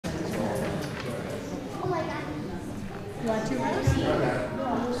Want two rows?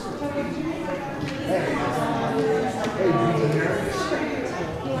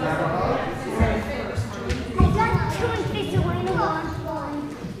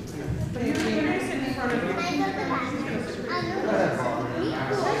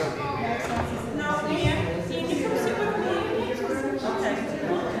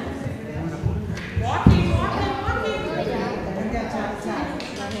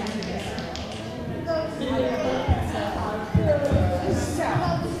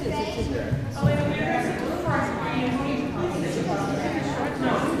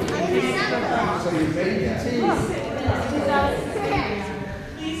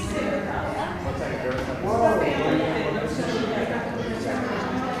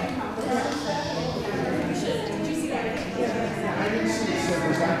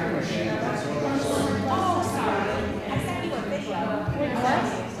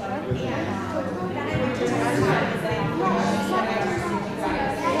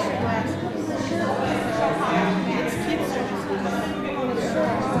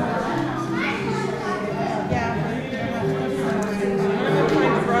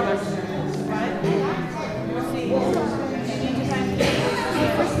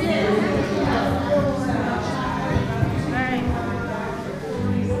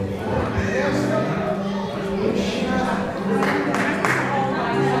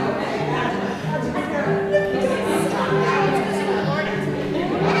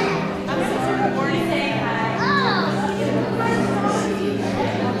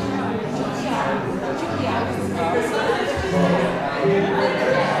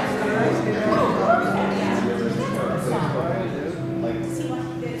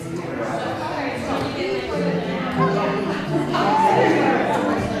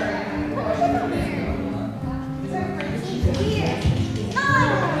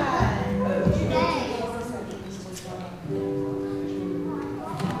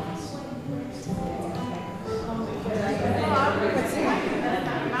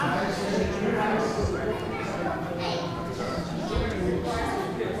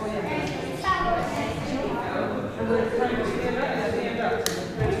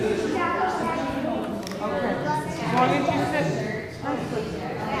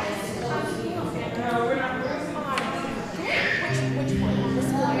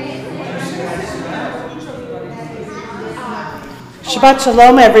 Shabbat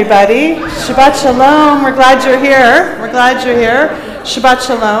Shalom, everybody. Shabbat Shalom. We're glad you're here. We're glad you're here. Shabbat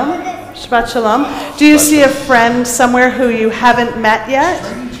Shalom. Shabbat Shalom. Do you see a friend somewhere who you haven't met yet?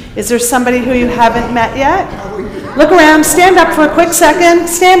 Is there somebody who you haven't met yet? Look around. Stand up for a quick second.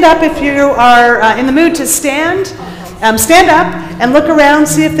 Stand up if you are in the mood to stand. Stand up and look around.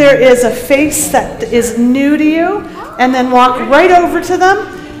 See if there is a face that is new to you. And then walk right over to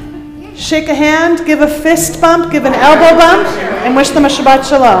them. Shake a hand, give a fist bump, give an elbow bump, and wish them a Shabbat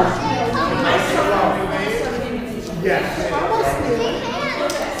Shalom.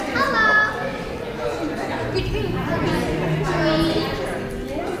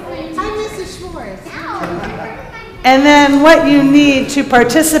 And then what you need to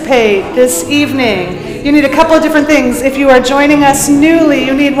participate this evening, you need a couple of different things. If you are joining us newly,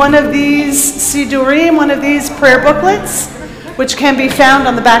 you need one of these sidurim, one of these prayer booklets, which can be found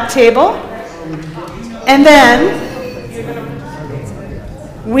on the back table. And then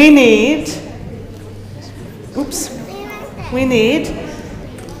we need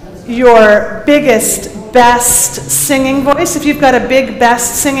your biggest, best singing voice. If you've got a big,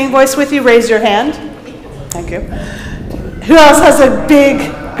 best singing voice with you, raise your hand. Thank you. Who else has a big,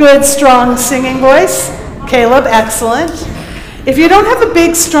 good, strong singing voice? Caleb, excellent. If you don't have a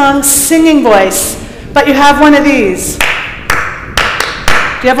big, strong singing voice, but you have one of these,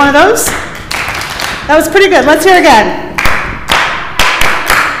 do you have one of those? That was pretty good. Let's hear again.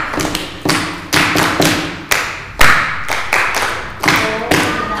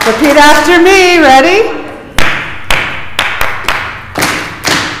 Repeat after me. Ready?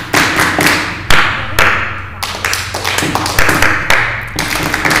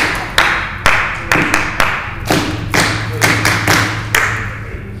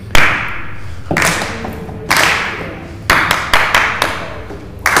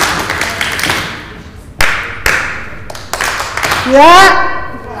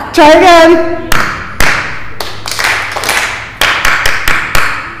 Yeah, try again.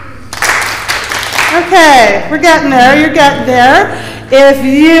 Okay, we're getting there, you're getting there. If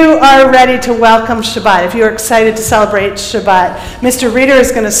you are ready to welcome Shabbat, if you're excited to celebrate Shabbat, Mr. Reader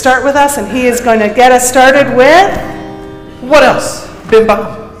is going to start with us, and he is going to get us started with... What else? Bim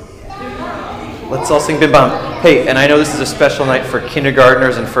Bam. Let's all sing Bim Bam. Hey, and I know this is a special night for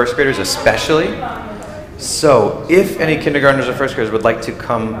kindergartners and first graders especially. So, if any kindergartners or first graders would like to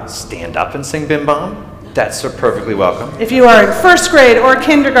come stand up and sing Bim Bam, that's perfectly welcome. If you are in first grade or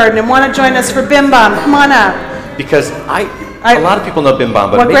kindergarten and want to join us for Bim Bam, come on up. Because a lot of people know Bim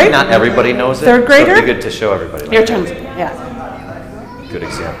Bam, but maybe grade? not everybody knows it. Third grader? So it'd be good to show everybody. Your turn. Yeah. Good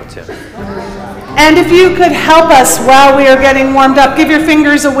example, too. And if you could help us while we are getting warmed up, give your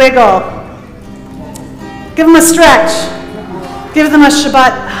fingers a wiggle. Give them a stretch. Give them a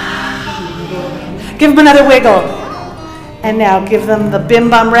Shabbat. Give them another wiggle. And now give them the Bim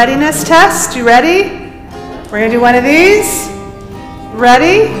Bam readiness test. You ready? We're going to do one of these.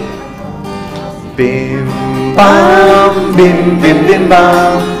 Ready? Bim Bam, Bim Bim Bim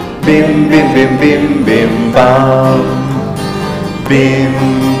Bam, Bim Bim Bim Bim Bim Bam. Bim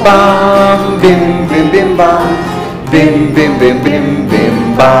Bam, Bim Bim Bim Bam, Bim Bim Bim Bim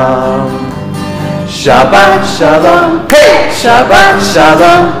Bim Bam. Shabbat Shalom, hey! Shabbat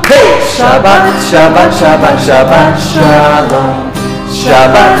Shalom, hey! Shabbat, Shabbat, Shabbat, Shabbat Shalom.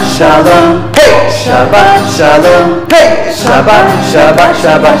 Shabbat Shalom, hey! Shabbat Shalom, hey! Shabbat, Shabbat,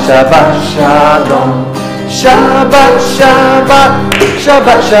 Shabbat, Shabbat Shalom. Shabbat, Shabbat,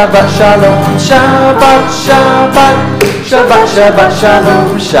 Shabbat, Shabbat Shalom. Shabbat, Shabbat, Shabbat,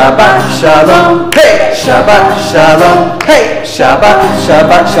 Shabbat Shalom. Shabbat Shalom, hey! Shabbat Shalom, hey! Shabbat,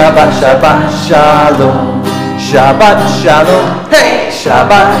 Shabbat, Shabbat, Shabbat Shalom. Shabbat Shalom, hey!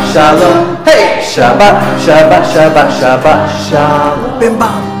 Shabbat Shalom, hey! Shabbat, Shabbat, Shabbat, Shabbat Shalom. Bim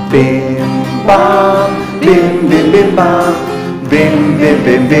Bam, Bim Bam, Bim Bim Bim Bam, Bim Bim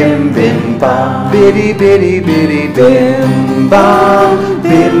Bim Bim Bim Bam, Biddy Biddy Biddy Bim Bam,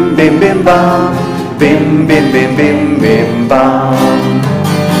 Bim Bim Bim Bam, Bim Bim Bim Bim Bim Bam.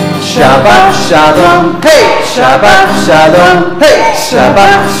 Shabbat Shalom, hey! Shabbat Shalom, hey!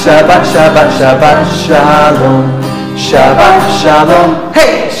 Shabbat, Shabbat, Shabbat, Shabbat Shalom. Shabbat Shalom,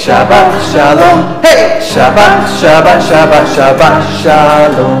 hey! Shabbat Shalom, hey! Shabbat, Shabbat, Shabbat, Shabbat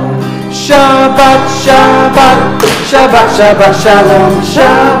Shalom. Shabbat, Shabbat, Shabbat, Shabbat Shalom.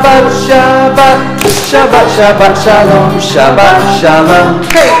 Shabbat, Shabbat, Shabbat, Shabbat Shalom. Shabbat Shalom,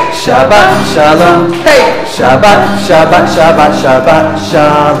 hey! Shabbat Shalom, hey! Shabbat, Shabbat, Shabbat, Shabbat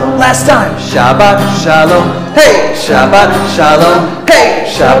Shalom. Last time. Shabbat Shalom, hey! Shabbat Shalom, hey!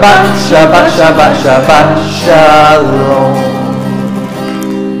 Shabbat, Shabbat, Shabbat, Shabbat Shalom.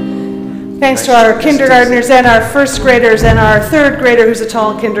 Thanks to our kindergartners and our first graders and our third grader who's a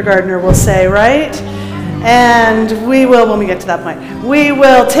tall kindergartner, we'll say, right? And we will, when we get to that point, we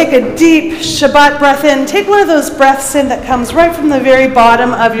will take a deep Shabbat breath in. Take one of those breaths in that comes right from the very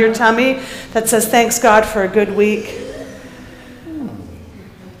bottom of your tummy that says, thanks God for a good week.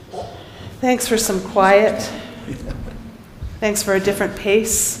 Thanks for some quiet. Thanks for a different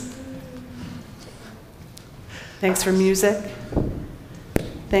pace. Thanks for music.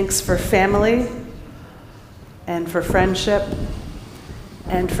 Thanks for family and for friendship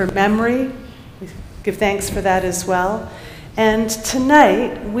and for memory. We give thanks for that as well. And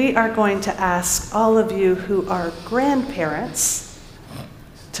tonight, we are going to ask all of you who are grandparents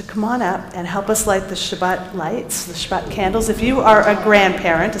to come on up and help us light the Shabbat lights, the Shabbat candles. If you are a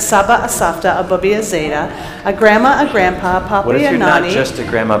grandparent, a Saba, a Savta, a Babi, a Zeta, a grandma, a grandpa, a papi, What if a you're nani, not just a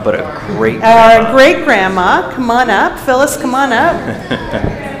grandma, but a great grandma? a great grandma, come on up. Phyllis, come on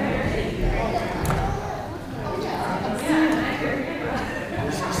up.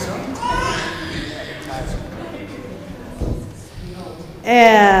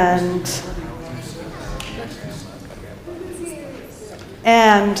 And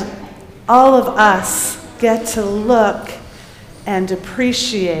all of us get to look and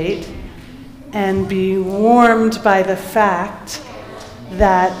appreciate and be warmed by the fact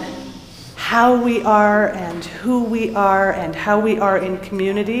that how we are and who we are and how we are in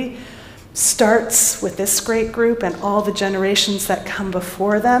community starts with this great group and all the generations that come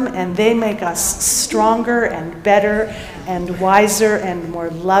before them, and they make us stronger and better and wiser and more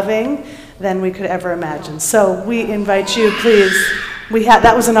loving than we could ever imagine. So we invite you, please.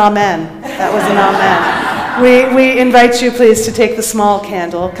 That was an amen. That was an amen. We invite you, please, to take the small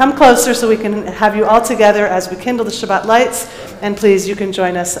candle. Come closer so we can have you all together as we kindle the Shabbat lights. And please, you can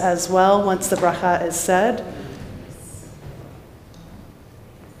join us as well once the bracha is said.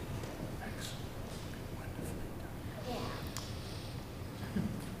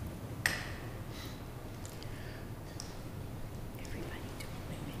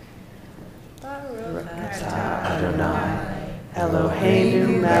 Eloheinu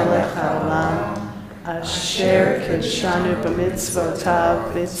melech haolam, asher kidshanu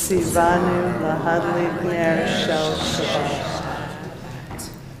b'mitzvotav v'tzivanu lahadlik ner shel Shabbat.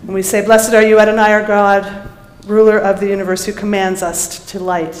 When we say, blessed are you, Adonai, our God, ruler of the universe, who commands us to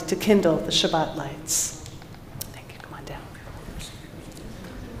light, to kindle the Shabbat lights.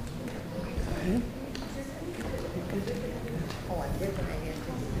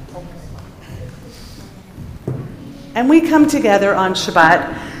 And we come together on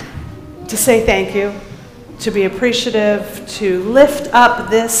Shabbat to say thank you, to be appreciative, to lift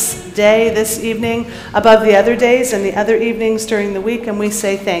up this day, this evening, above the other days and the other evenings during the week, and we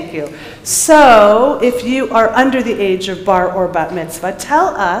say thank you. So, if you are under the age of bar or bat mitzvah, tell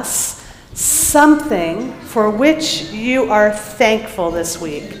us something for which you are thankful this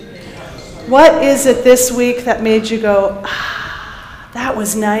week. What is it this week that made you go, ah, that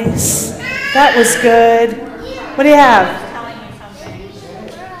was nice, that was good? What do you have?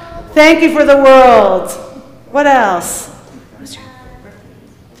 Thank you for the world. What else?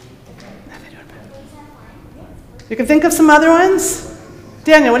 You can think of some other ones?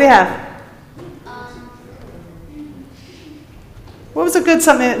 Daniel, what do you have? What was a good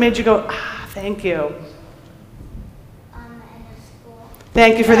something that made you go, ah, thank you?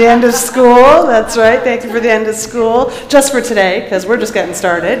 Thank you for the end of school. That's right. Thank you for the end of school. Just for today, because we're just getting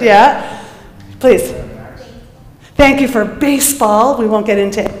started. Yeah? Please. Thank you for baseball. We won't get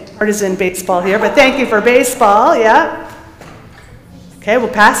into partisan baseball here, but thank you for baseball. Yeah? Okay, we'll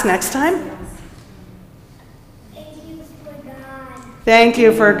pass next time. Thank you for God. Thank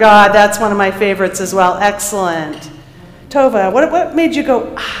you for God. That's one of my favorites as well. Excellent. Tova, what made you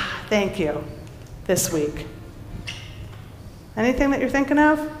go, ah, thank you this week? Anything that you're thinking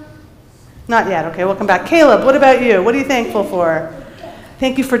of? Not yet. Okay, we'll come back. Caleb, what about you? What are you thankful for?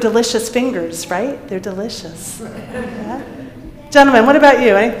 Thank you for delicious fingers, right? They're delicious. Yeah? Gentlemen, what about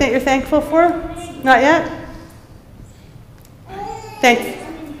you? Anything that you're thankful for? Not yet?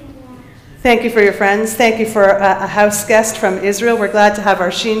 Thank you for your friends. Thank you for a house guest from Israel. We're glad to have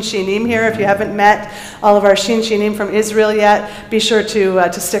our Shin Shinim here. If you haven't met all of our Shin Shinim from Israel yet, be sure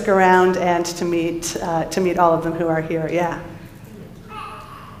to stick around and to meet all of them who are here. Yeah.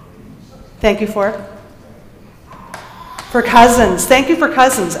 Thank you for cousins. Thank you for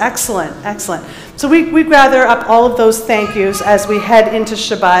cousins. Excellent, excellent. So we gather up all of those thank yous as we head into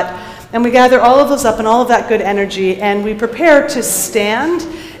Shabbat, and we gather all of those up and all of that good energy, and we prepare to stand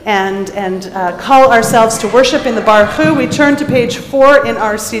and call ourselves to worship in the Baruch Hu. We turn to page 4 in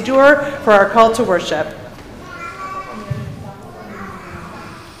our Siddur for our call to worship.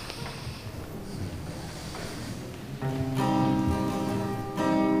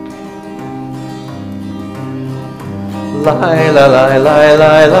 Lai la lai lai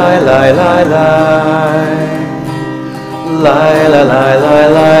lai lai lai lai lai. Lai la lai lai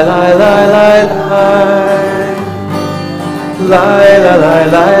lai lai lai lai lai. Lai la lai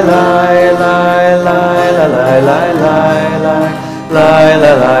lai lai lai lai la lai lai lai lai. Lai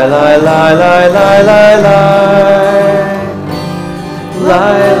la lai lai lai lai lai lai lai.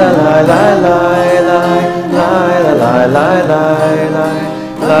 Lai la lai lai lai lai lai la lai lai lai lai.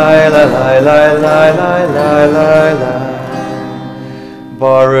 Lai la lai lai lai lai lai lai lai.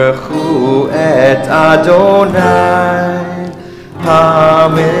 Baruch Hu et Adonai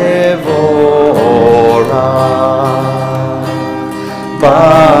HaMevorach.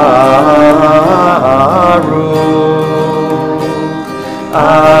 Baruch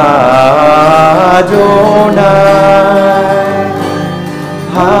Adonai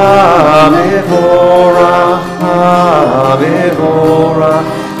HaMevorach HaMevorach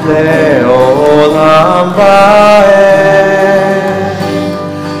Le'olam Va'ed.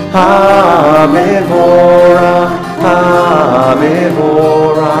 HaMevorach HaMevorach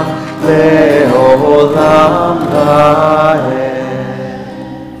Le'olam Va'ed.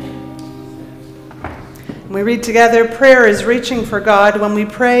 We read together, prayer is reaching for God. When we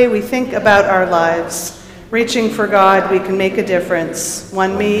pray, we think about our lives. Reaching for God, we can make a difference.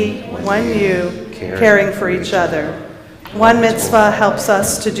 One me, one you, caring for each other. One mitzvah helps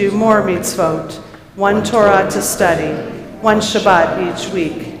us to do more mitzvot. One Torah to study. One Shabbat each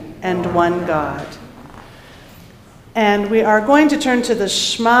week. And one God. And we are going to turn to the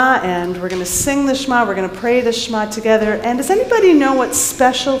Shema, and we're going to sing the Shema. We're going to pray the Shema together. And does anybody know what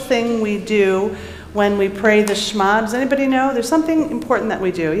special thing we do when we pray the Shema? Does anybody know? There's something important that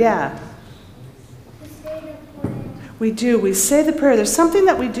we do. Yeah. We do. We say the prayer. There's something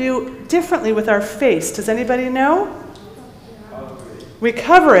that we do differently with our face. Does anybody know? We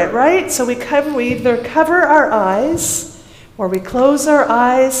cover it, right? So we either cover our eyes or we close our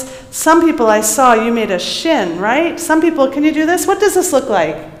eyes. Some people I saw, you made a shin, right? Some people, can you do this? What does this look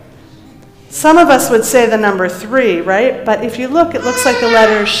like? Some of us would say the number 3, right? But if you look, it looks like the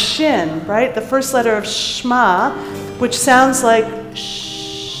letter shin, right? The first letter of Shema, which sounds like shh.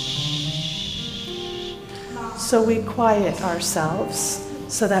 So we quiet ourselves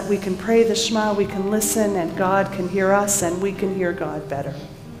so that we can pray the Shema, we can listen, and God can hear us, and we can hear God better.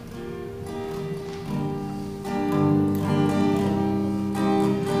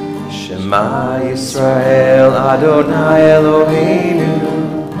 Shema Yisrael Adonai Eloheinu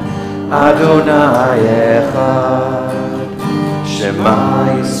Adonai Echad. Shema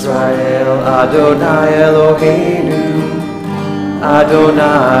Yisrael Adonai Eloheinu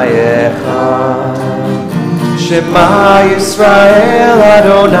Adonai Echad. Shema Yisrael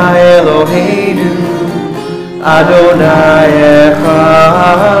Adonai Eloheinu Adonai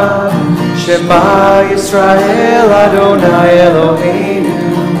Echad. Shema Yisrael Adonai Eloheinu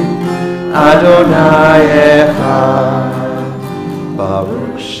Adonai Echad.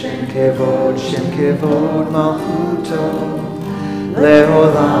 Baruch Shem Kevod Malchuto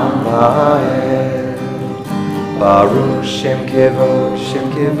Leolam Va'ed. Baruch Shem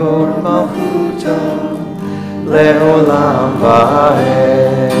Kevod Malchuto Leolam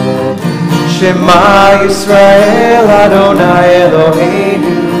Va'ed. Shema Yisrael Adonai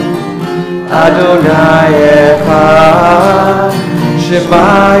Eloheinu Adonai Echad.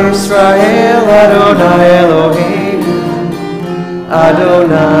 Shema Yisrael Adonai Eloheinu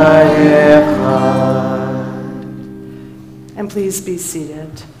Adonai Echad. And please be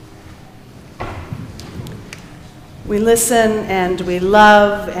seated. We listen and we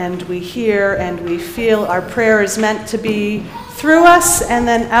love and we hear and we feel. Our prayer is meant to be through us and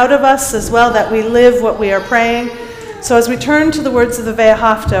then out of us as well, that we live what we are praying. So as we turn to the words of the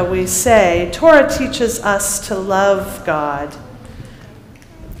Ve'ahavta, we say, Torah teaches us to love God.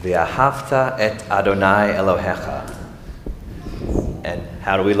 Ve'ahavta et Adonai Elohecha. And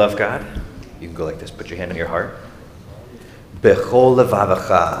how do we love God? You can go like this. Put your hand on your heart. Bechol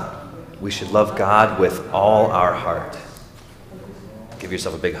levavecha. We should love God with all our heart. Give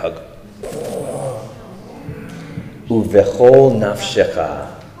yourself a big hug. Uvechol nafshecha.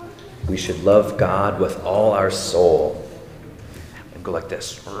 We should love God with all our soul. And go like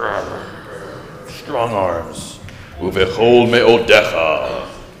this. Strong arms. Uvechol me'odecha.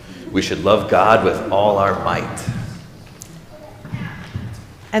 We should love God with all our might.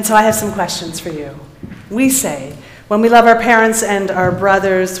 And so I have some questions for you. We say, when we love our parents and our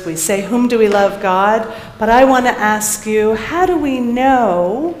brothers, we say, whom do we love? God. But I want to ask you, how do we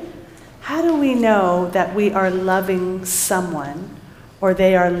know that we are loving someone or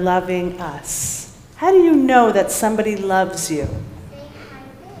they are loving us? How do you know that somebody loves you?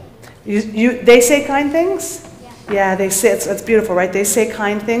 They say kind things? Yeah, they say, it's beautiful, right? They say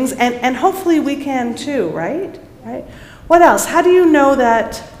kind things, and hopefully we can too, right? What else? How do you know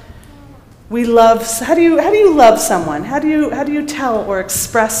that we love? How do you love someone? How do you tell or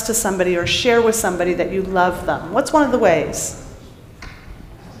express to somebody or share with somebody that you love them? What's one of the ways?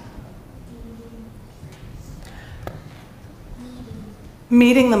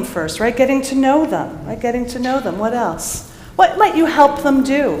 Meeting them first, right? Getting to know them, right? Getting to know them. What else? What might you help them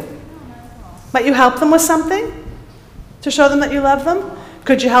do? Might you help them with something to show them that you love them?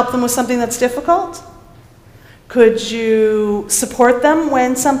 Could you help them with something that's difficult? Could you support them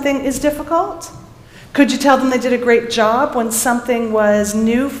when something is difficult? Could you tell them they did a great job when something was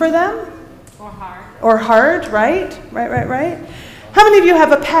new for them? Or hard, right? Right. How many of you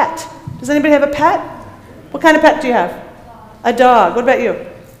have a pet? Does anybody have a pet? What kind of pet do you have? A dog. What about you?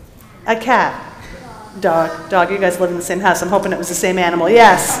 A cat. Dog. You guys live in the same house. I'm hoping it was the same animal.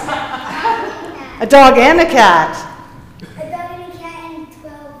 Yes. A dog and a cat.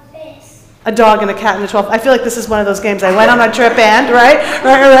 A dog and a cat and a 12. I feel like this is one of those games. I went on a trip and, right,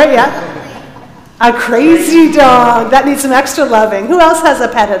 yeah. A crazy dog. That needs some extra loving. Who else has a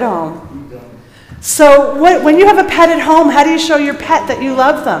pet at home? So when you have a pet at home, how do you show your pet that you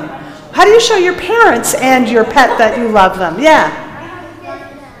love them? How do you show your parents and your pet that you love them? Yeah.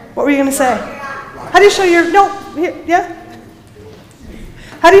 What were you going to say? How do you show your, yeah?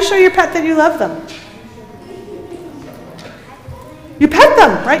 How do you show your pet that you love them? You pet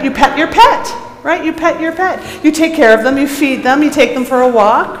them, right? You pet your pet, right? You pet your pet. You take care of them, you feed them, you take them for a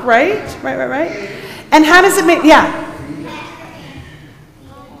walk, right? Right. And how does it make,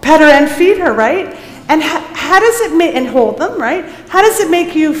 pet her and feed her, right? And how does it make, and hold them, right? How does it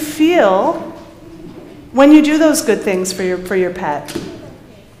make you feel when you do those good things for your pet?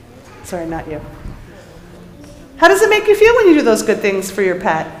 Sorry, not you. How does it make you feel when you do those good things for your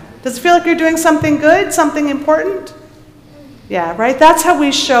pet? Does it feel like you're doing something good, something important? Yeah, right? That's how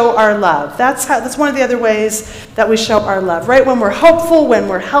we show our love. That's one of the other ways that we show our love, right? When we're hopeful, when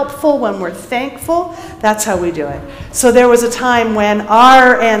we're helpful, when we're thankful, that's how we do it. So there was a time when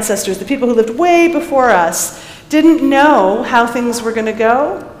our ancestors, the people who lived way before us, didn't know how things were going to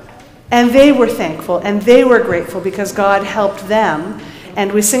go, and they were thankful, and they were grateful because God helped them.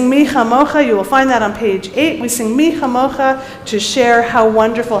 And we sing Mi Chamocha, you will find that on page 8. We sing Mi Chamocha to share how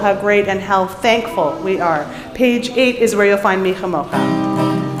wonderful, how great, and how thankful we are. Page 8 is where you'll find Mi Chamocha.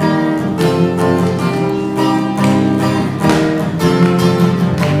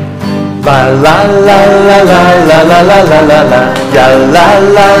 Fa la la la la la la la la la la. Ya la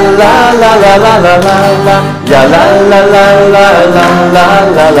la la la la la la la la. Ya la la la la la la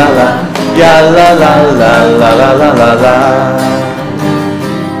la la la. Ya la la la la la la la la.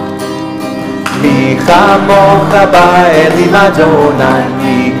 Mi chamocha ba'elim Adonai,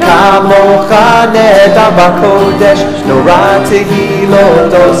 mi chamocha nedar b'kodesh, nora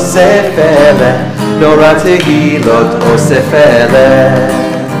tehilot osef eleh, nora tehilot osef eleh.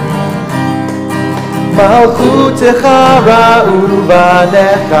 Malchutecha ra'u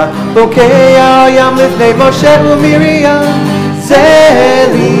banecha, bokei hayam lifnei Moshe u'Miriam,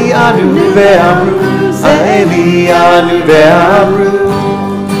 Zeli anu ve'amru, Zeli anu ve'amru.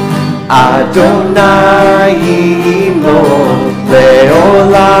 Adonai yimlok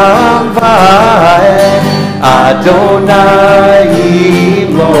le'olam va'ed, Adonai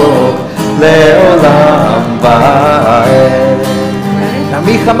yimlok le'olam va'ed. Now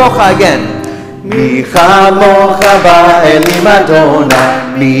mi chamocha again. Mi chamocha ba'elim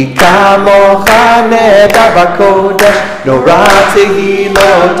Adonai, mi chamocha nedar b'kodesh, nora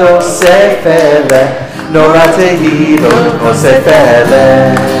tehilot osef eleh, nora tehilot osef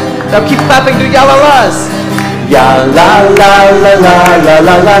eleh. Now keep clapping to yalalas. Ya la la la la la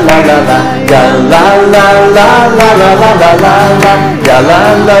la la la la la. Ya la la la la la la la la la. Ya la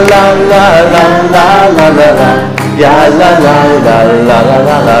la la la la la la la la. Ya la la la la la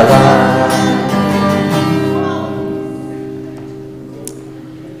la la la.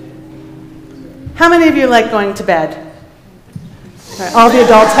 How many of you like going to bed? Right, all the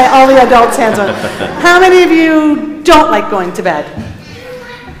adults hands on. How many of you don't like going to bed?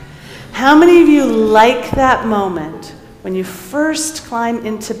 How many of you like that moment when you first climb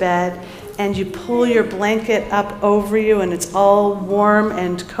into bed and you pull your blanket up over you and it's all warm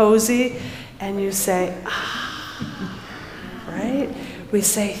and cozy and you say, ah, right? We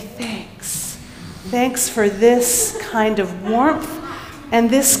say thanks. Thanks for this kind of warmth and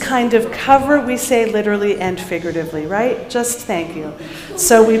this kind of cover. We say literally and figuratively, right? Just thank you.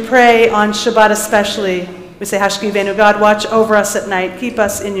 So we pray on Shabbat especially. We say, Hashkivenu, God, watch over us at night. Keep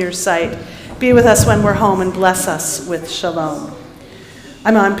us in your sight. Be with us when we're home and bless us with shalom.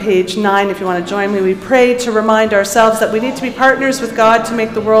 I'm on page 9 if you want to join me. We pray to remind ourselves that we need to be partners with God to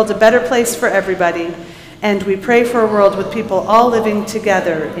make the world a better place for everybody. And we pray for a world with people all living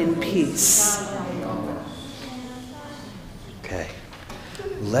together in peace. Okay.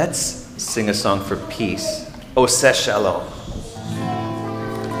 Let's sing a song for peace. Oseh Shalom.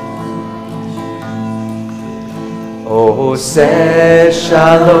 Oseh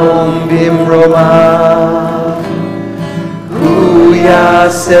Shalom bimromah, Hu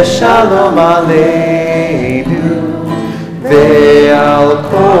Yaseh Shalom aleinu, ve'al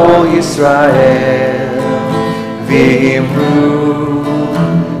kol Yisrael, v'imru,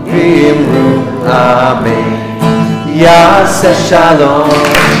 amen. Yaseh Shalom,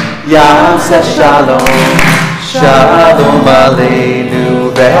 Shalom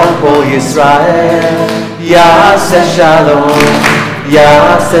aleinu, ve'al kol Yisrael. Yaseh Shalom,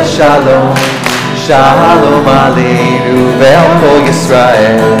 Shalom aleinu ve'al kol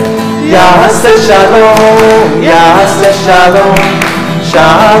Yisrael. Yaseh Shalom,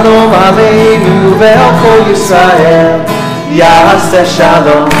 Shalom aleinu ve'al kol Yisrael. Yaseh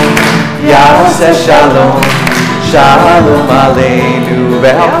Shalom, Shalom aleinu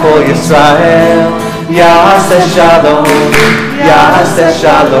ve'al kol Yisrael. Yaseh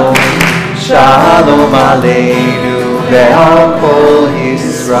Shalom, Shalom aleinu ve'al kol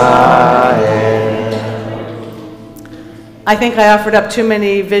Yisrael. I think I offered up too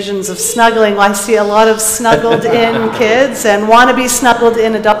many visions of snuggling. I see a lot of snuggled in kids and want to be snuggled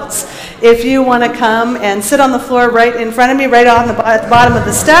in adults. If you want to come and sit on the floor right in front of me, right on the bottom of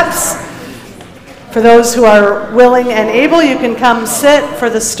the steps. For those who are willing and able, you can come sit for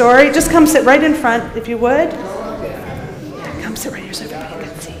the story. Just come sit right in front if you would. Come sit right here so everybody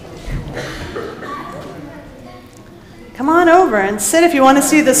can see. Come on over and sit if you want to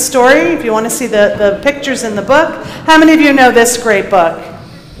see the story, if you want to see the pictures in the book. How many of you know this great book?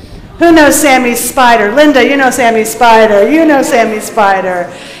 Who knows Sammy Spider? Linda, you know Sammy Spider. You know Sammy Spider.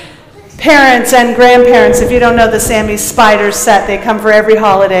 Parents and grandparents, if you don't know the Sammy Spider set, they come for every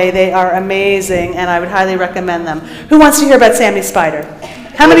holiday. They are amazing, and I would highly recommend them. Who wants to hear about Sammy Spider?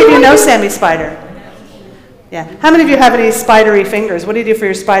 How many of you know Sammy Spider? Yeah. How many of you have any spidery fingers? What do you do for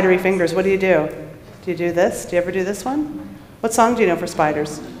your spidery fingers? What do you do? Do you do this? Do you ever do this one? What song do you know for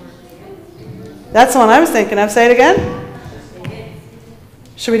spiders? That's the one I was thinking of. Say it again.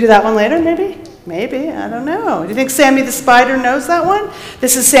 Should we do that one later, maybe? Maybe. I don't know. Do you think Sammy the Spider knows that one?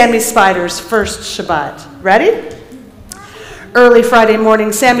 This is Sammy Spider's first Shabbat. Ready? Early Friday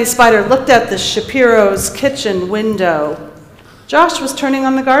morning, Sammy Spider looked out the Shapiro's kitchen window. Josh was turning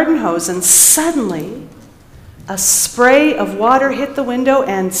on the garden hose, and suddenly a spray of water hit the window,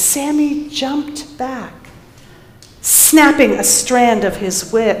 and Sammy jumped back, snapping a strand of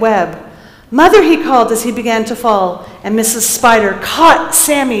his web. "Mother," he called as he began to fall, and Mrs. Spider caught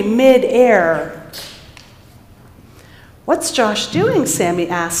Sammy mid-air. "What's Josh doing?" Sammy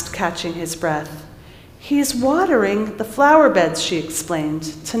asked, catching his breath. "He's watering the flower beds," she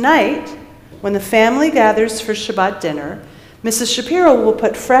explained. "Tonight, when the family gathers for Shabbat dinner, Mrs. Shapiro will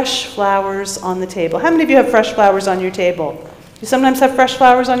put fresh flowers on the table." How many of you have fresh flowers on your table? You sometimes have fresh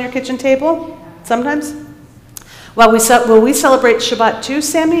flowers on your kitchen table? Sometimes? "Well, will we celebrate Shabbat too?"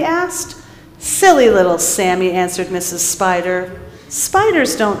 Sammy asked. "Silly little Sammy," answered Mrs. Spider.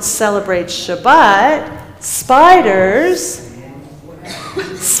 "Spiders don't celebrate Shabbat. Spiders,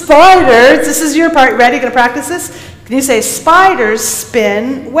 this is your part. Ready? Gonna practice this? Can you say spiders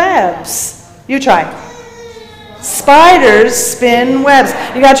spin webs? You try. Spiders spin webs.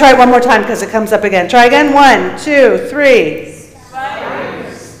 You gotta try it one more time because it comes up again. Try again. 1, 2, 3.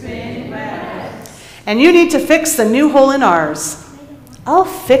 Spiders spin webs. "And you need to fix the new hole in ours." "I'll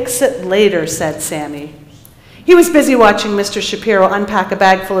fix it later," said Sammy. He was busy watching Mr. Shapiro unpack a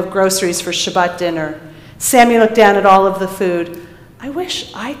bag full of groceries for Shabbat dinner. Sammy looked down at all of the food. "I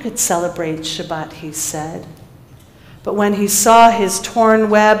wish I could celebrate Shabbat," he said. But when he saw his torn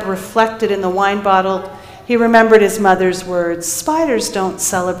web reflected in the wine bottle, he remembered his mother's words. Spiders don't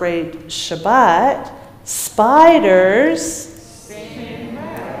celebrate Shabbat. Spiders.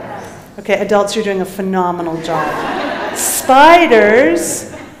 Okay, adults, you're doing a phenomenal job. Spiders.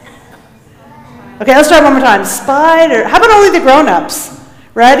 Okay, let's try one more time. Spider. How about only the grown-ups?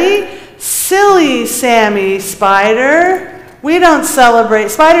 Ready? "Silly Sammy Spider.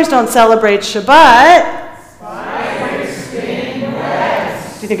 Spiders don't celebrate Shabbat. Spiders spin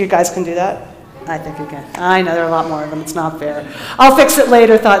webs." Do you think you guys can do that? I think you can. I know there are a lot more of them. It's not fair. "I'll fix it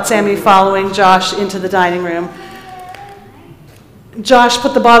later," thought Sammy, following Josh into the dining room. Josh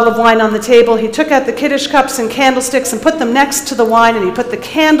put the bottle of wine on the table. He took out the Kiddush cups and candlesticks and put them next to the wine, and he put the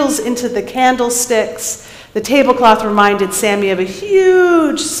candles into the candlesticks. The tablecloth reminded Sammy of a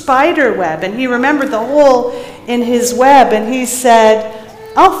huge spider web, and he remembered the hole in his web, and he said,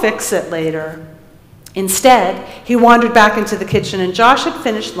 "I'll fix it later." Instead, he wandered back into the kitchen, and Josh had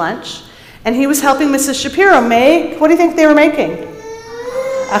finished lunch, and he was helping Mrs. Shapiro make, what do you think they were making?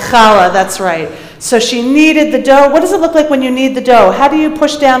 A challah, that's right. So she kneaded the dough. What does it look like when you knead the dough? How do you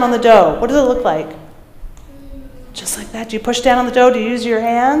push down on the dough? What does it look like? Just like that. Do you push down on the dough? Do you use your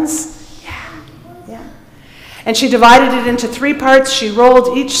hands? Yeah. And she divided it into 3 parts. She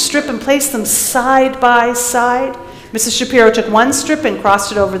rolled each strip and placed them side by side. Mrs. Shapiro took one strip and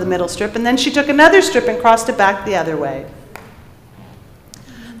crossed it over the middle strip, and then she took another strip and crossed it back the other way.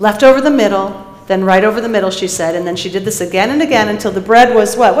 Left over the middle, then right over the middle, she said, and then she did this again and again until the bread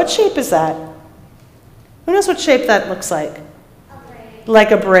was what? What shape is that? Who knows what shape that looks like?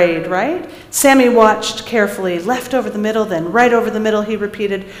 Like a braid, right? Sammy watched carefully, left over the middle, then right over the middle, he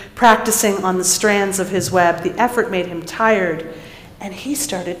repeated, practicing on the strands of his web. The effort made him tired, and he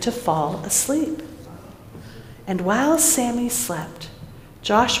started to fall asleep. And while Sammy slept,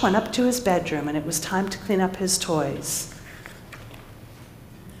 Josh went up to his bedroom, and it was time to clean up his toys.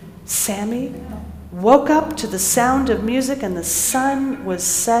 Sammy woke up to the sound of music, and the sun was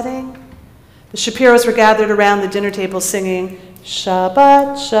setting. The Shapiros were gathered around the dinner table singing,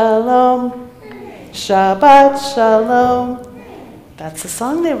 Shabbat Shalom, Shabbat Shalom. That's the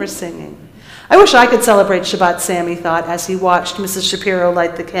song they were singing. I wish I could celebrate Shabbat, Sammy thought, as he watched Mrs. Shapiro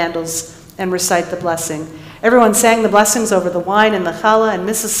light the candles and recite the blessing. Everyone sang the blessings over the wine and the challah, and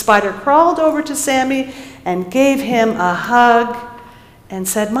Mrs. Spider crawled over to Sammy and gave him a hug and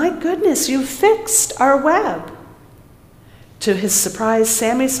said, "My goodness, you fixed our web." To his surprise,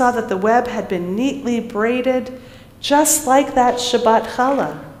 Sammy saw that the web had been neatly braided, just like that Shabbat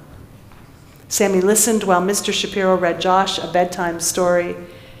challah. Sammy listened while Mr. Shapiro read Josh a bedtime story.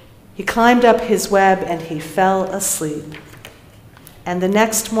 He climbed up his web and he fell asleep. And the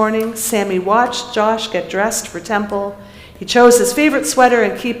next morning, Sammy watched Josh get dressed for temple. He chose his favorite sweater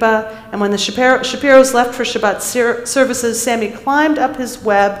and kippah, and when the Shapiros left for Shabbat services, Sammy climbed up his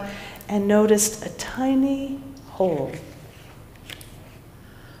web and noticed a tiny hole.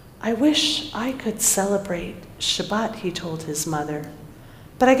 "I wish I could celebrate Shabbat," he told his mother,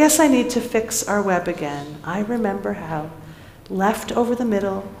 "but I guess I need to fix our web again. I remember how. Left over the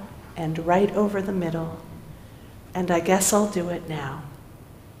middle and right over the middle. And I guess I'll do it now."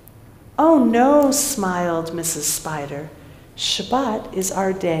 "Oh no," smiled Mrs. Spider. "Shabbat is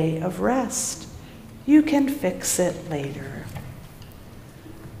our day of rest. You can fix it later."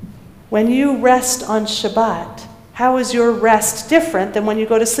 When you rest on Shabbat, how is your rest different than when you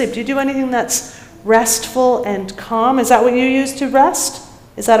go to sleep? Do you do anything that's restful and calm? Is that what you use to rest?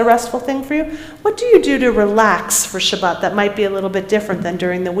 Is that a restful thing for you? What do you do to relax for Shabbat that might be a little bit different than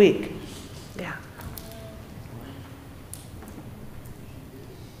during the week? Yeah.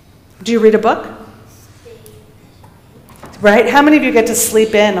 Do you read a book? Right? How many of you get to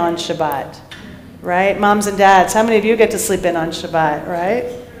sleep in on Shabbat? Right? Moms and dads, how many of you get to sleep in on Shabbat?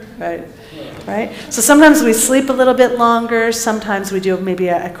 Right? Right? Right? So sometimes we sleep a little bit longer. Sometimes we do maybe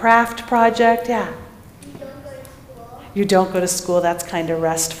a craft project. Yeah. You don't go to school. That's kind of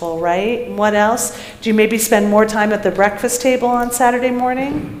restful, right? And what else? Do you maybe spend more time at the breakfast table on Saturday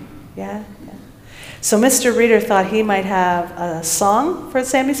morning? Yeah? Yeah. So Mr. Reader thought he might have a song for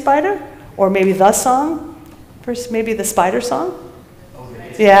Sammy Spider, or maybe the song, maybe the Spider song.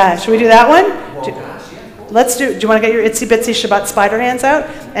 Yeah, should we do that one? Let's do. Do you want to get your itsy bitsy Shabbat spider hands out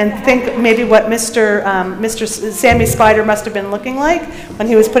and think maybe what Mr. Sammy Spider must have been looking like when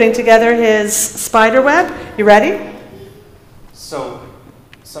he was putting together his spider web? You ready? So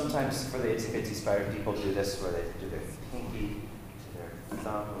sometimes for the itsy bitsy spider, people do this where they do their pinky to their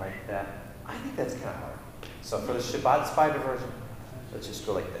thumb like that. I think that's kind of hard. So for the Shabbat spider version, let's just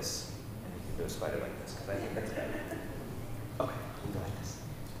go like this. And you can do a spider like this, because I think that's better. Okay, we'll go like this.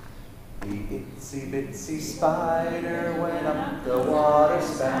 The itsy bitsy spider went up the water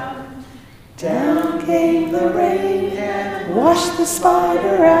spout. Down came the rain and washed the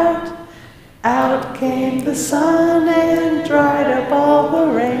spider out. Out came the sun and dried up all the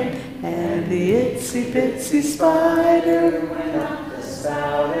rain, and the itsy bitsy spider went up the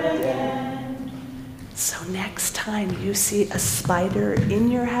spout again. So next time you see a spider in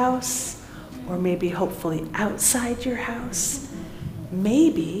your house, or maybe hopefully outside your house,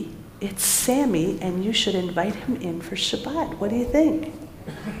 maybe it's Sammy and you should invite him in for Shabbat. What do you think?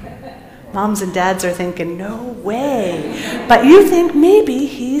 Moms and dads are thinking, no way. But you think maybe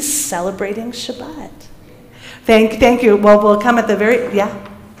he's celebrating Shabbat. Thank you. Well, we'll come at the very, yeah?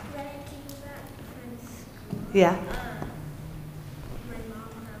 Yeah.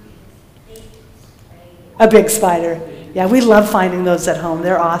 A big spider. Yeah, we love finding those at home.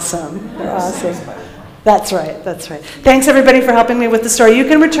 They're awesome. They're awesome. That's right. That's right. Thanks, everybody, for helping me with the story. You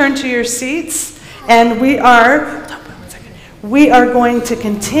can return to your seats, and we are going to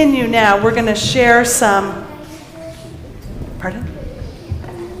continue now. We're going to share some. Pardon?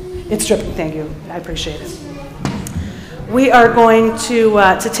 It's dripping. Thank you. I appreciate it. We are going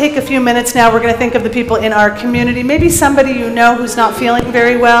to take a few minutes now. We're going to think of the people in our community. Maybe somebody you know who's not feeling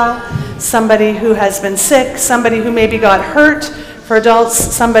very well, somebody who has been sick, somebody who maybe got hurt. For adults,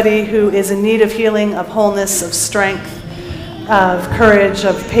 somebody who is in need of healing, of wholeness, of strength, of courage,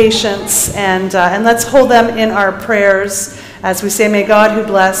 of patience, and let's hold them in our prayers as we say, may God who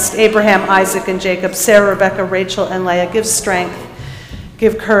blessed Abraham, Isaac, and Jacob, Sarah, Rebecca, Rachel, and Leah, give strength,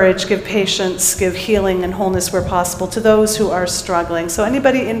 give courage, give patience, give healing and wholeness where possible to those who are struggling. So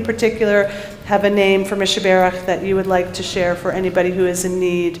anybody in particular have a name for Mishaberach that you would like to share for anybody who is in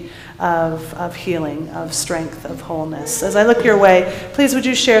need of healing, of strength, of wholeness? As I look your way, please would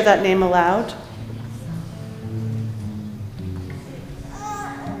you share that name aloud?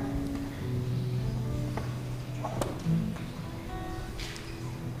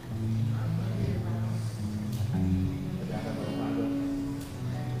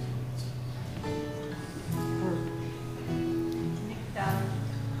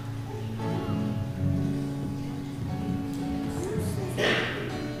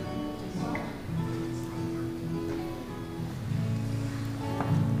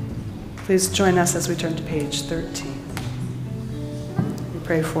 Please join us as we turn to page 13. We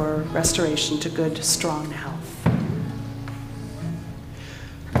pray for restoration to good, strong health.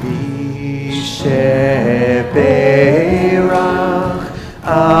 Misheberach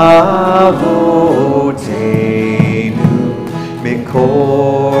Avoteinu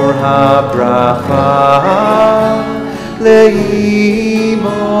Mikor HaBracha Leimotenu.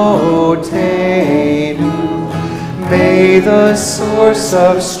 May the source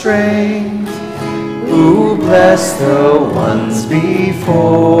of strength, who bless the ones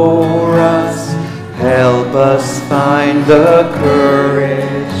before us, help us find the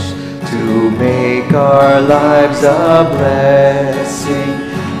courage to make our lives a blessing,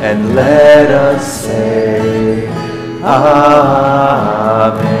 and let us say, Amen.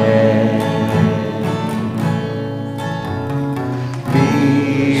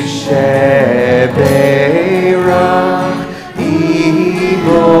 Misheberach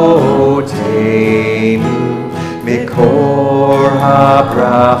Imotenu Mikor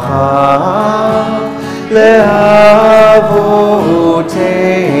HaBracha Le'avotenu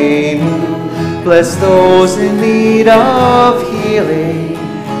Bless those in need of healing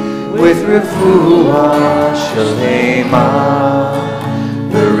with refuah shalema,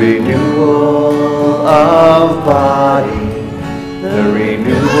 the renewal of body, the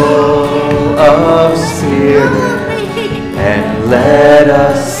renewal of spirit, and let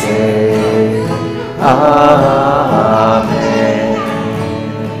us say Amen.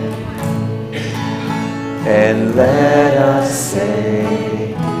 And let us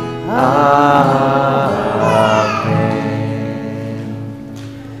say Amen.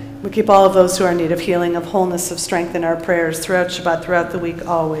 We keep all of those who are in need of healing, of wholeness, of strength in our prayers throughout Shabbat, throughout the week,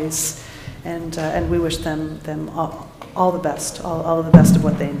 always. And we wish them all the best, all of the best of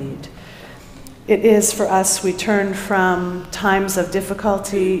what they need. It is for us, we turn from times of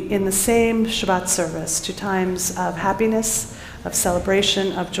difficulty in the same Shabbat service to times of happiness, of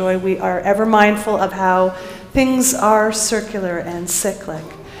celebration, of joy. We are ever mindful of how things are circular and cyclic.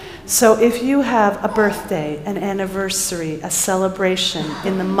 So if you have a birthday, an anniversary, a celebration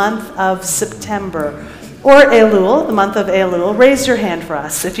in the month of September, or Elul, the month of Elul, raise your hand for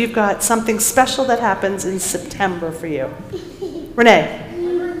us if you've got something special that happens in September for you.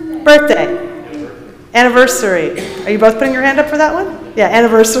 Renee, birthday. Anniversary. Are you both putting your hand up for that one? Yeah,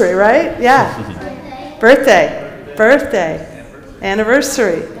 anniversary, right? Yeah. Birthday.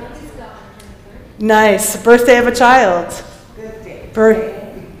 Anniversary. Nice. Birthday of a child.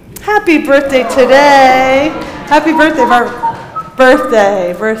 Happy birthday today. Happy birthday, Barbara.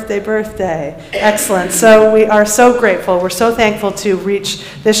 Birthday. Excellent. So we are so grateful. We're so thankful to reach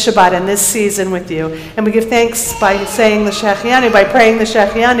this Shabbat and this season with you. And we give thanks by saying the Shechianu, by praying the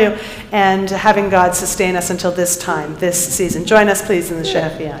Shechianu, and having God sustain us until this time, this season. Join us, please, in the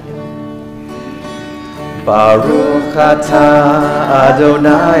Shechianu. Baruch atah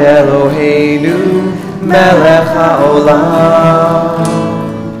Adonai Eloheinu melech haolam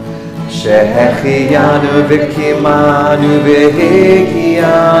שהחיינו וקיימנו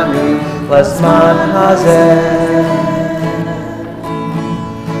והגיענו לזמן הזה.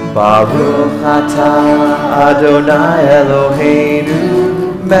 ברוך אתה אדוני אלוהינו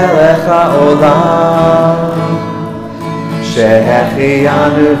מלך העולם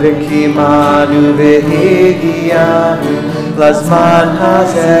שהחיינו וקיימנו והגיענו לזמן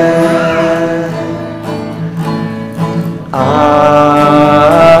הזה.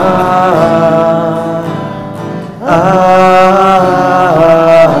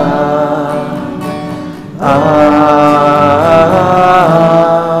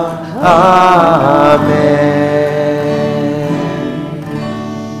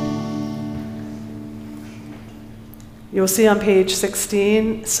 You will see on page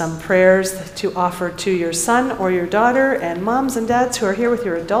 16 some prayers to offer to your son or your daughter, and moms and dads who are here with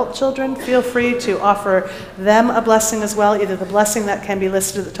your adult children, feel free to offer them a blessing as well, either the blessing that can be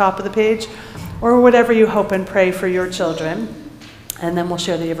listed at the top of the page or whatever you hope and pray for your children. And then we'll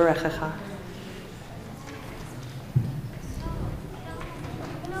share the Yivarechecha.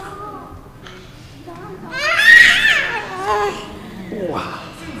 Wow.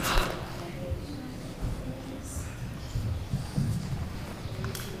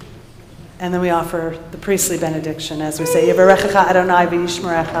 And then we offer the priestly benediction as we say, Yivarechecha Adonai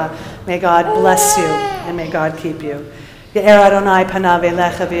v'yishmerecha. May God bless you and may God keep you. Ye'er Adonai panav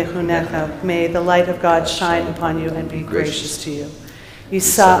elecha v'yechunecha. May the light of God shine upon you and be gracious to you.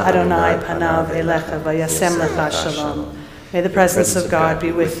 Yisa Adonai panav elecha v'yasem lecha shalom. May the presence of God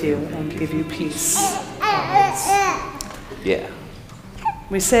be with you and give you peace. Yeah.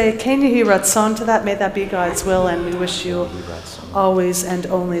 We say, Ken Yehi Ratzon to that. May that be God's will, and we wish you always and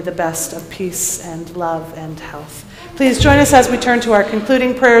only the best of peace and love and health. Please join us as we turn to our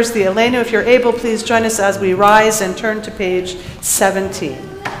concluding prayers, the Elenu. If you're able, please join us as we rise and turn to page 17.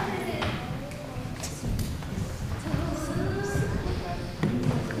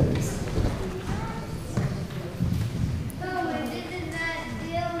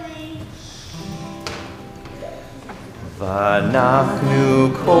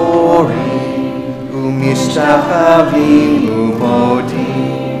 V'anachnu korim u'mishtachavim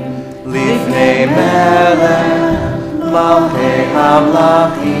u'modim lifnei melech malchei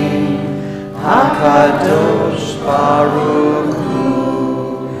hamlachim hakadosh baruch hu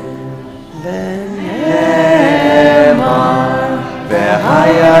v'ne'emar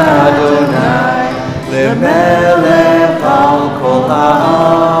v'haya Adonai lemelech al kol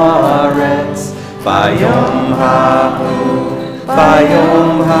haaretz Bayom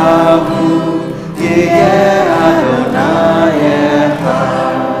hahu, Yeh Adonai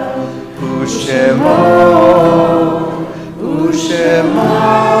Echad, Ushemo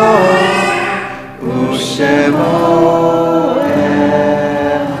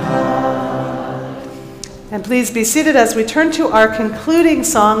And please be seated as we turn to our concluding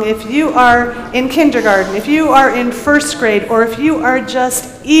song. If you are in kindergarten, if you are in first grade, or if you are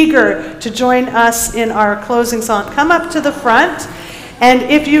just eager to join us in our closing song, come up to the front. And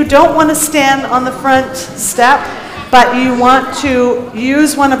if you don't want to stand on the front step, but you want to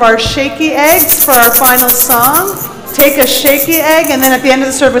use one of our shaky eggs for our final song, take a shaky egg, and then at the end of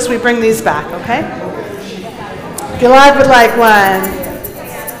the service we bring these back, okay? Gilad would like one.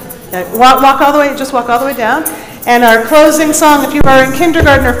 Walk all the way, just walk all the way down. And our closing song, if you are in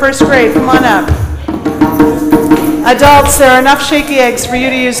kindergarten or first grade, come on up. Adults, there are enough shaky eggs for you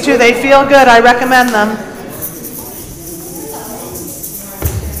to use too. They feel good, I recommend them.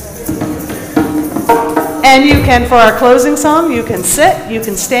 And you can, for our closing song, you can sit, you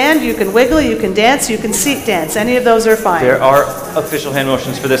can stand, you can wiggle, you can dance, you can seat dance. Any of those are fine. There are official hand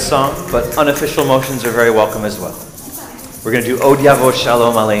motions for this song, but unofficial motions are very welcome as well. We're going to do Od Yavo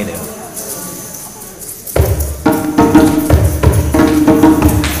Shalom Aleinu.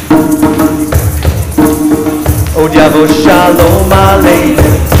 Od Yavo Shalom Aleinu.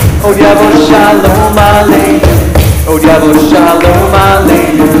 Od Yavo Shalom Aleinu. Od Yavo Shalom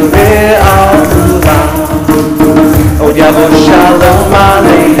Aleinu Ve'al Kulam. Od Yavo Shalom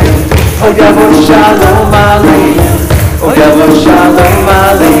Aleinu. Od Yavo Shalom Aleinu. Od Yavo Shalom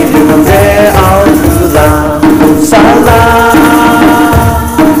Aleinu Ve'al Kulam. Salam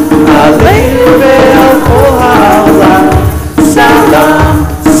Aleinu Ve'al Kol Ha'olam. Salam,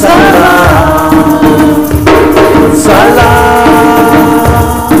 salam, salam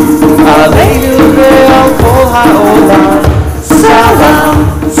Aleinu Ve'al Kol Ha'olam. Salam,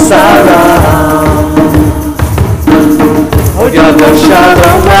 salam. Od Yavo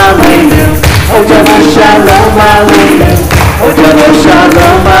Shalom Aleinu. Od Yavo Shalom Aleinu. Od Yavo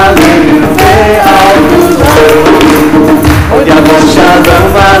Shalom Aleinu Ve'al Kulam. Od Yavo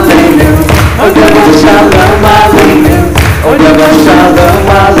Shalom Aleinu. Od Yavo Shalom Aleinu. Od Yavo Shalom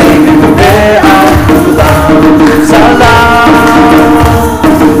Aleinu Ve'al Kulam. Salam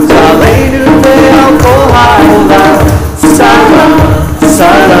Aleinu Ve'al Kol Ha'olam. Salam,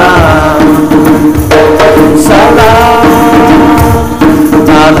 salam, salam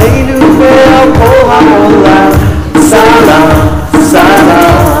Aleinu Ve'al Kol Ha'olam. Salam,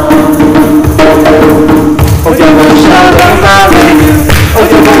 salam. Od Yavo Shalom Aleinu. Od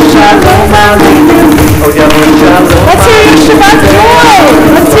Yavo Shalom Aleinu. Od Yavo Shalom. Let's hear your Shabbat joy.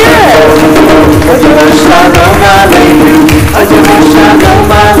 Let's hear it. Od Yavo Shalom Aleinu. Od Yavo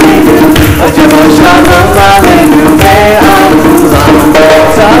Shalom Aleinu. Od Yavo Shalom Aleinu Ve'al Kulam.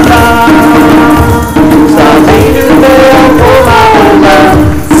 Salam Aleinu Ve'al Kol Ha'olam.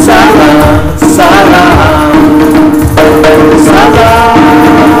 Salam, salam, salam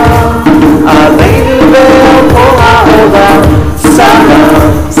Aleinu Ve'al Kol Ha'olam. Salam,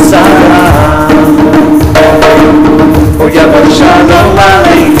 salam. Od Yavo Shalom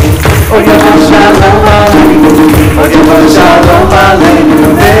Aleinu. Od Yavo Shalom Aleinu. Od Yavo Shalom Aleinu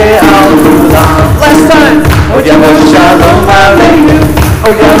Ve'al Kulam. Last time. Od Yavo Shalom Aleinu.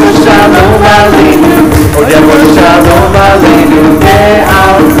 Od Yavo Shalom Aleinu. Od Yavo Shalom Aleinu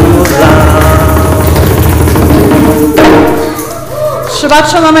Ve'al Kulam. Shabbat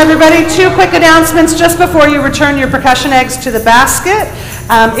Shalom, everybody. 2 quick announcements just before you return your percussion eggs to the basket.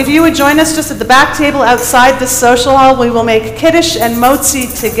 If you would join us just at the back table outside the social hall, we will make kiddush and motzi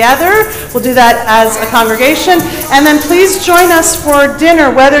together. We'll do that as a congregation. And then please join us for dinner.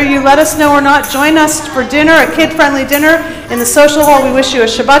 Whether you let us know or not, join us for dinner, a kid-friendly dinner in the social hall. We wish you a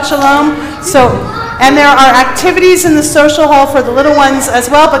Shabbat Shalom. And there are activities in the social hall for the little ones as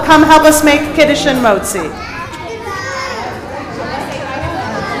well, but come help us make kiddush and motzi.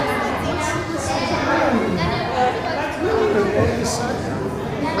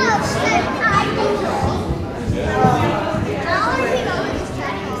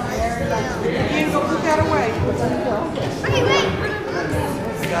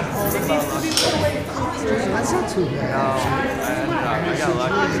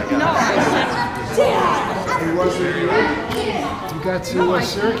 You got to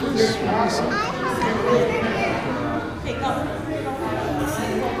Syracuse?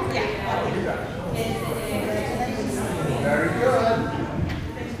 Very good.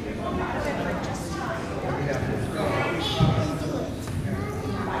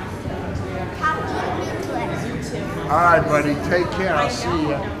 All right, buddy. Take care. I'll see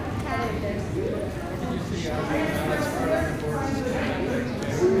you.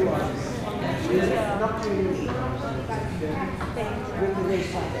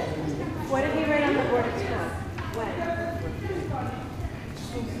 What did he write on the board of top? When?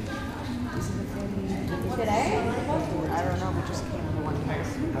 Today? I don't know. We just came to one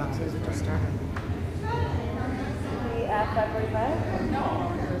place. We just started. that February 5th? No.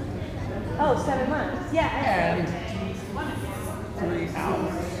 Oh, 7 months. Yeah. And 3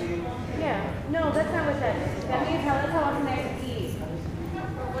 hours. Yeah. No, that's not what that is. That means that's how often they have to eat.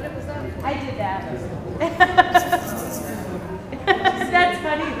 What was that? I did that. That's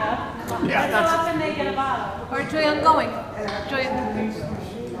funny though. Yeah, That's how often they get a bottle. All right, Joy, I'm going. Joy.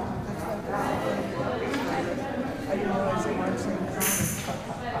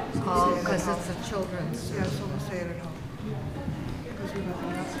 Oh, because it's a children's. Yeah, so we'll say it at home.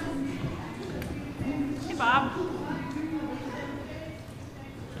 Hey, Bob.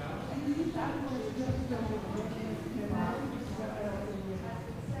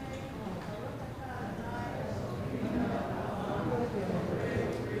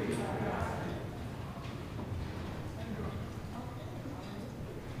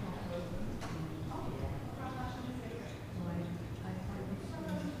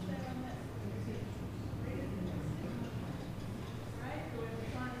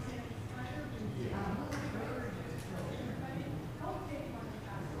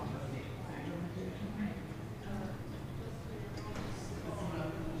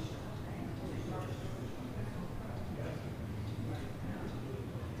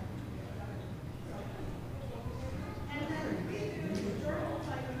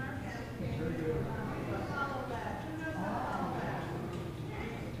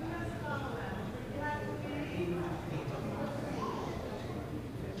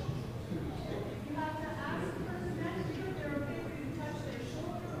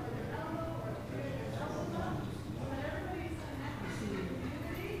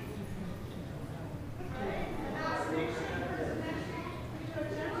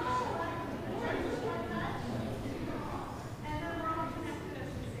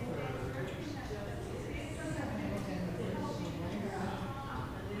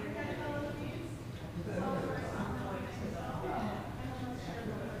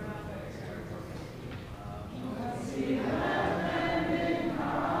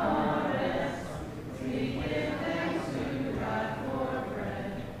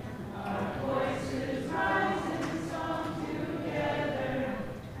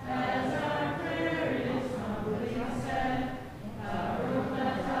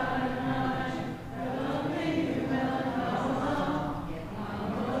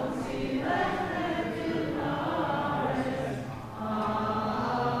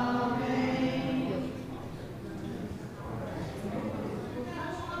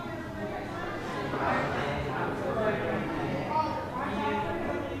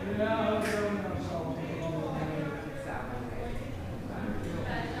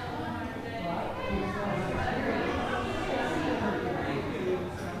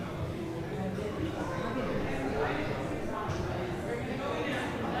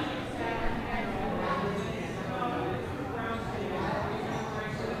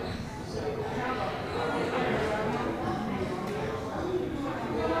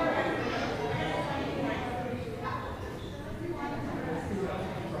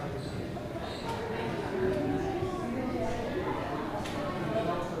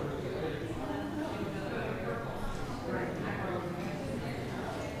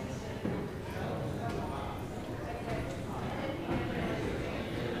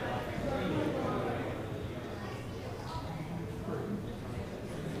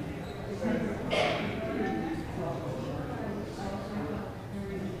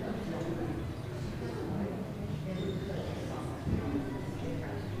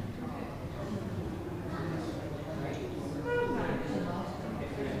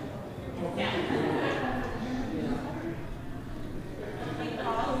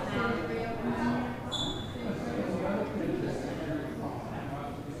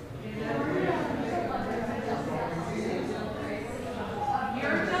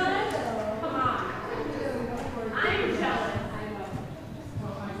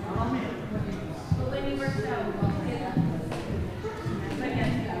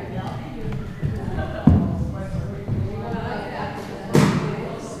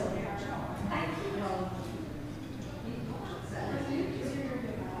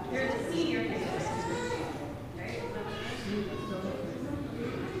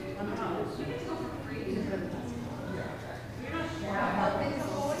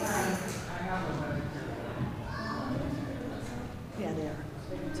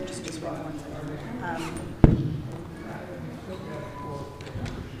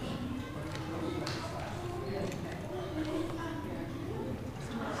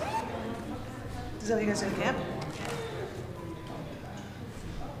 Is that what you guys do in camp?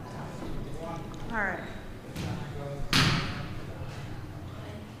 All right.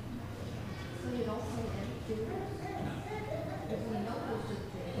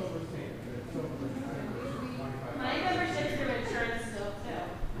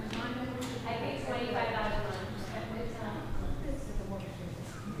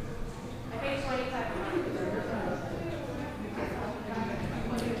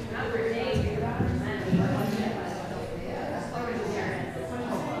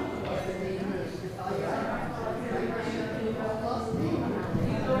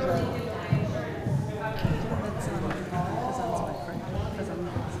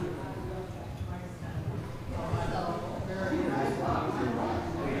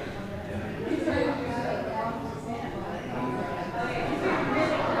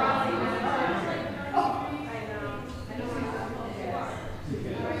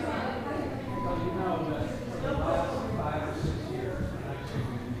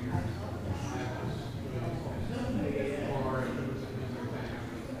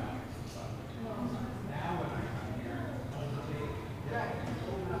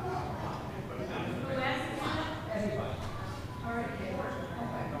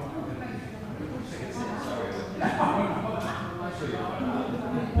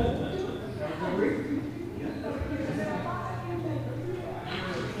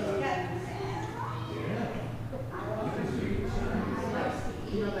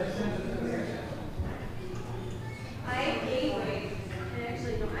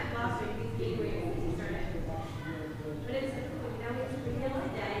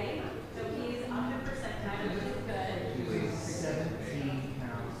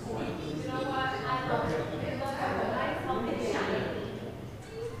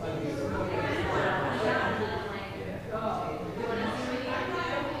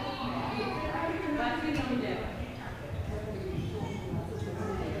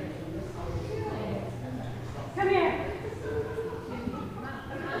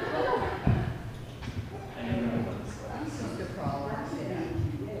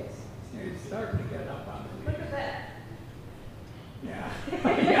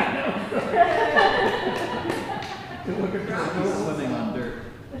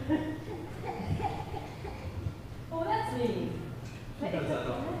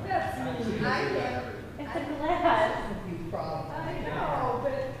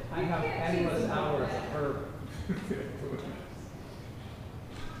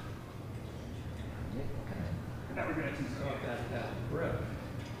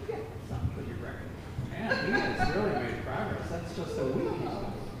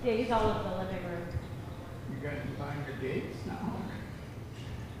 Yeah, he's all over the living room. You guys find your dates now?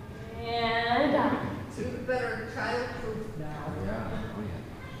 And So you better child-proof now. Yeah.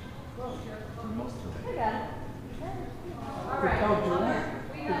 Oh, yeah. For most of I it. got it. All right.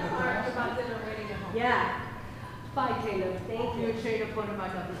 We have talked about dinner waiting at home. Yeah. Bye, Caleb. Thank you. Shane put him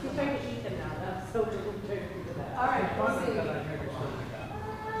back up. He's trying to eat them now. That's so good. All right, we'll see. Because I never saw that.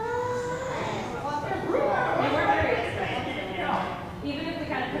 They were very expensive. Even if we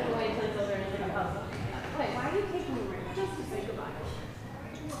kind of put away until it's over and it's like a puzzle. Wait, why are you taking me right now? Just to say goodbye.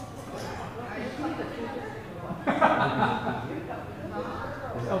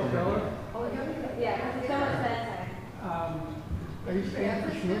 Self-grower? Yeah, because it's so much bedtime. Are you staying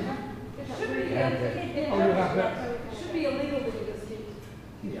for snoozing? Should be, Oh, you have that? should be illegal to do this too.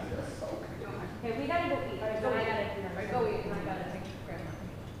 Yeah. Okay, we gotta go eat. All right, so I gotta Go eat, and I gotta take grandma.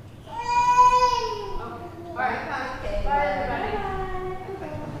 All right, bye. Bye, everybody.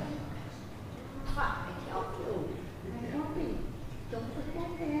 Don't forget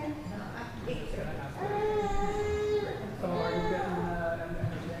that. So are you getting an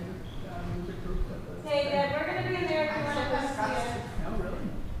entertainment music group? Hey, Deb, we're gonna be in there if you wanna come see us. No, really?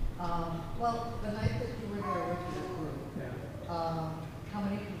 Well, the night that you were there with your group, Yeah. how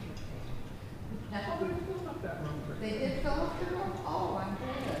many people came? Oh, we filled up that room pretty They good. did fill up the room? Oh, I'm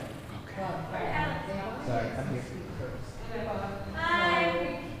glad. But, they always Sorry, had I'm here. speakers. Hi.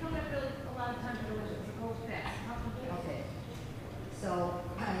 We don't have really a lot of time to do it, it's a whole fast. Okay. So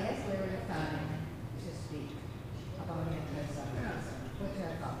I asked Larry to time to speak about anti-Semitism, which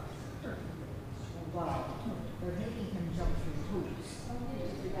I thought was wow. They're making him jump through hoops.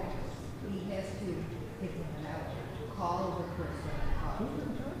 He has to pick him out, call the person.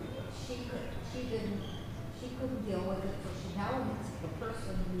 She couldn't deal with it, so she now needs the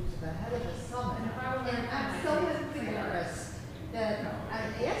person who's the head of the summit. And I'm so embarrassed that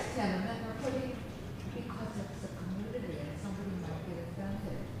I asked him, and then we're putting, because it's a community and somebody might get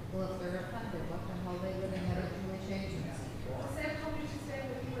offended. Well, if they're offended, what the hell they living at a Jewish agency for? Sam told me she's staying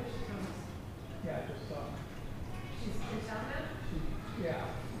with you when she comes. Yeah, I just saw. She's down there?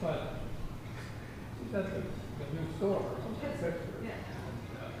 Yeah, but she's at the new store. Yeah.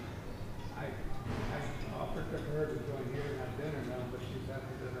 I offered to her to join here and have dinner now, but she's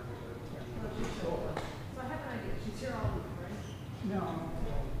having dinner with the store. So I have an idea, she's here all week, right? No,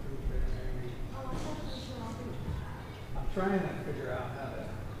 well, Tuesday, maybe. Oh, I thought she was here all week. I'm trying to figure out how to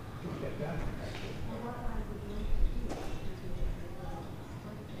get that. Well, what I would like to do is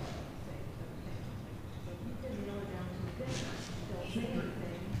so you can go down to the dinner, don't say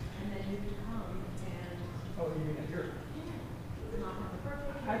anything, and then you can come and Oh, you mean at your? not have a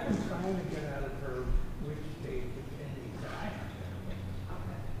birthday. I've been trying to get out of her which date is ending, but I have to.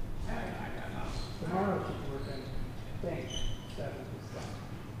 Okay. I got nothing. Tomorrow she's working, thanks, 7 to 7.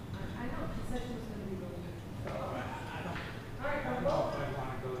 I know, she said she was gonna be really good. So I don't. All right, I don't know if I want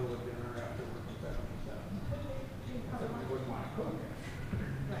to go to a dinner after work at 7 to 7. I certainly wouldn't want to cook it.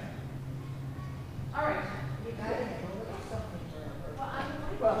 Right. All right. You gotta have a little something for her. Well, I would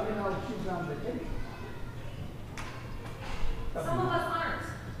like Well, you know, she's on vacation. some of us aren't.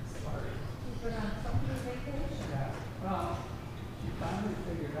 Sorry. She's been on somebody's vacation. Yeah.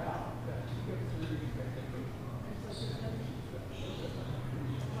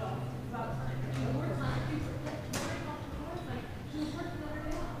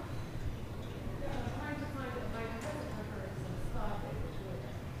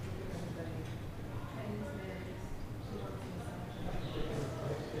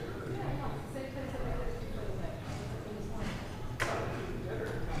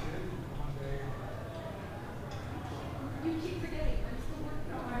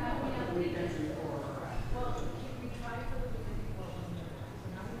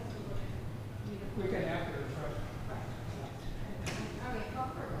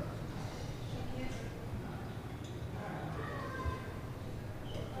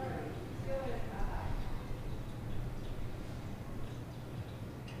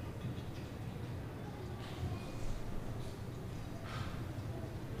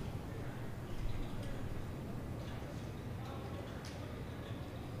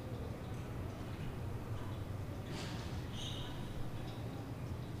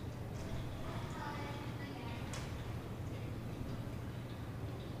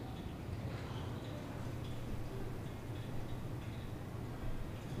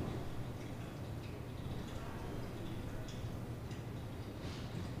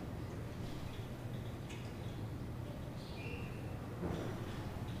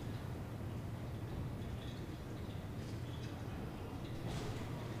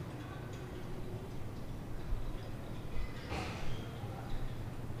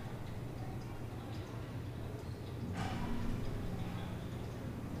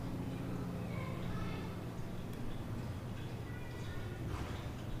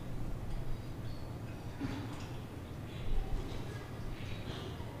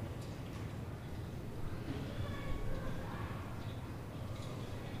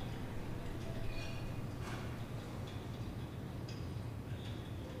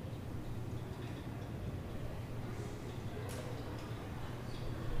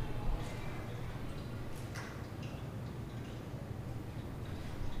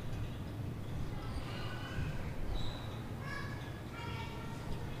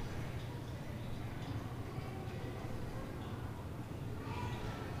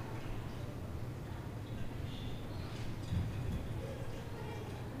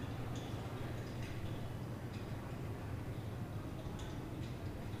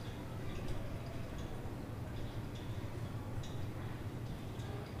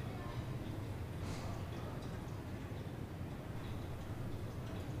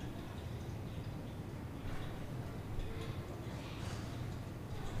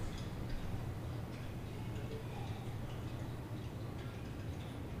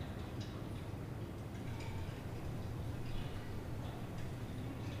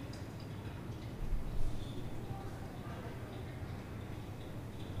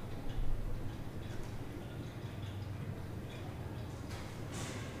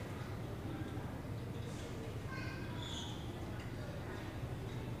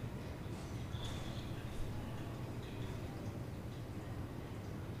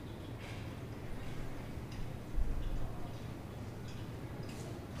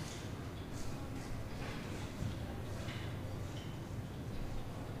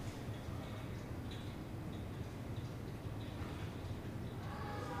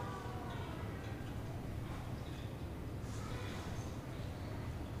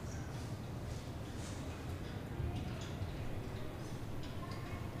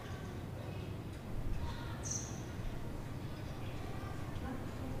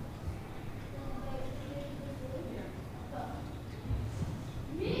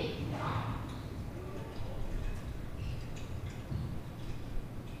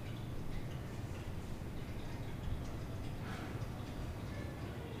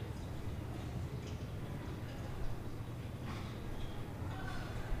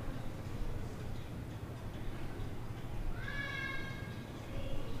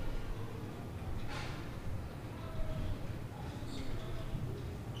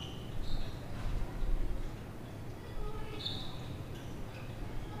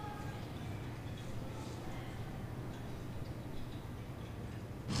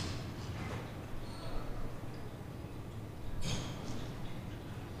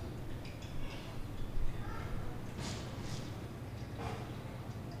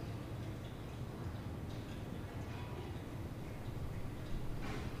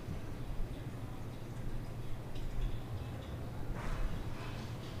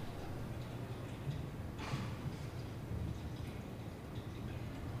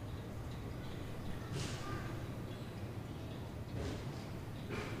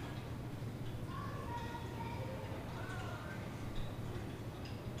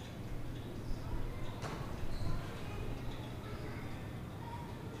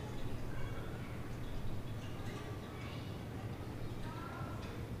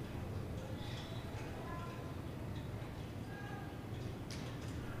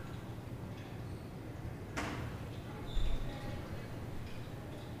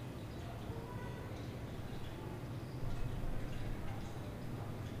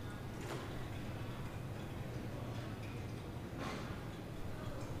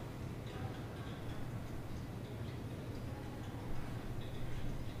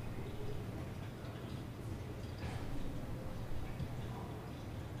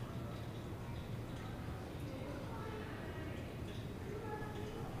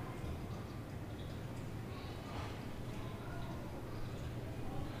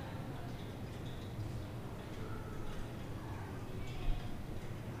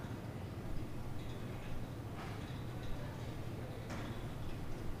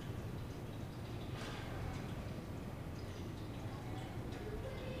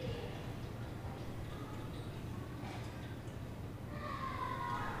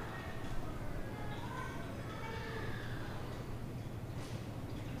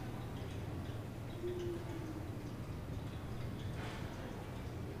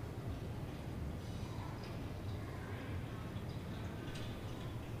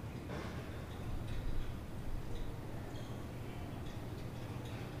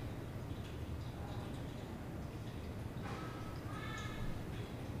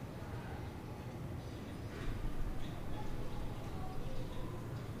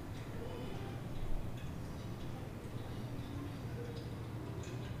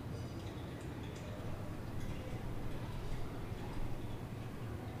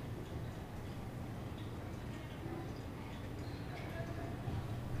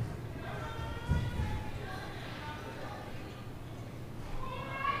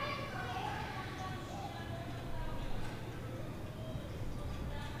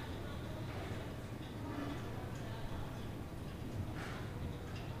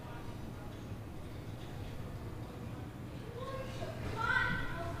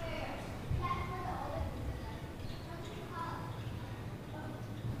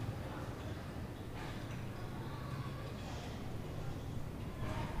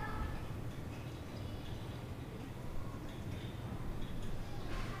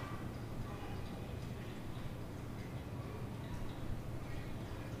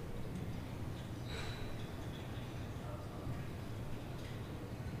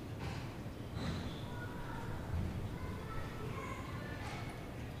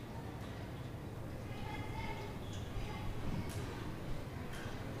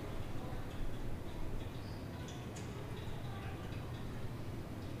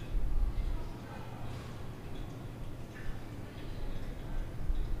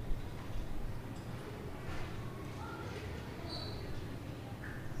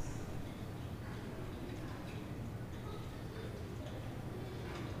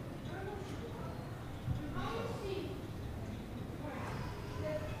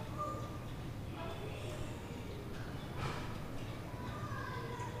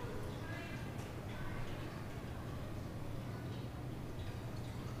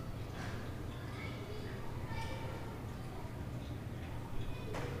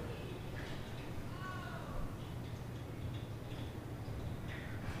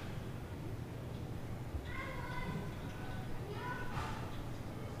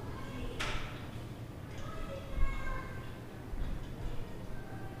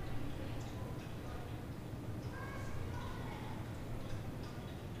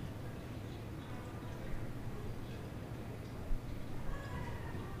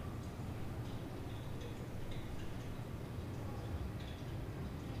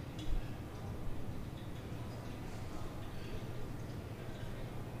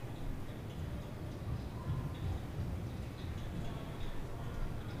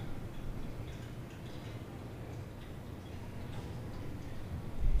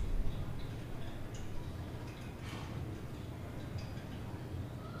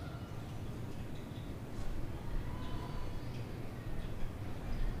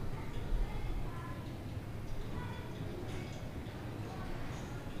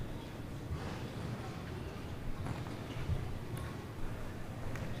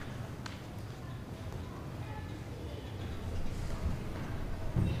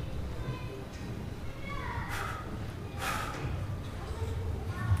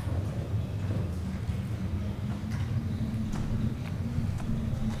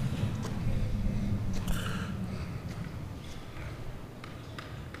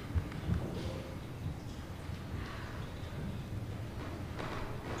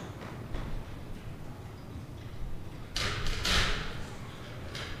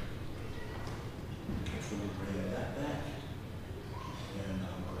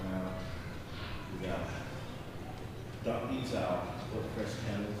 dump these out, put fresh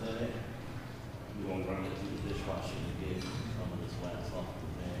candles in it. We're gonna run it through the dishwasher to get some of this wax off the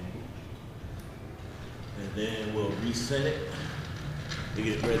thing. And then we'll reset it to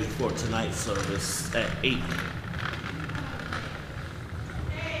get ready for tonight's service at 8.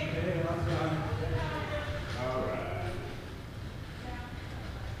 All right.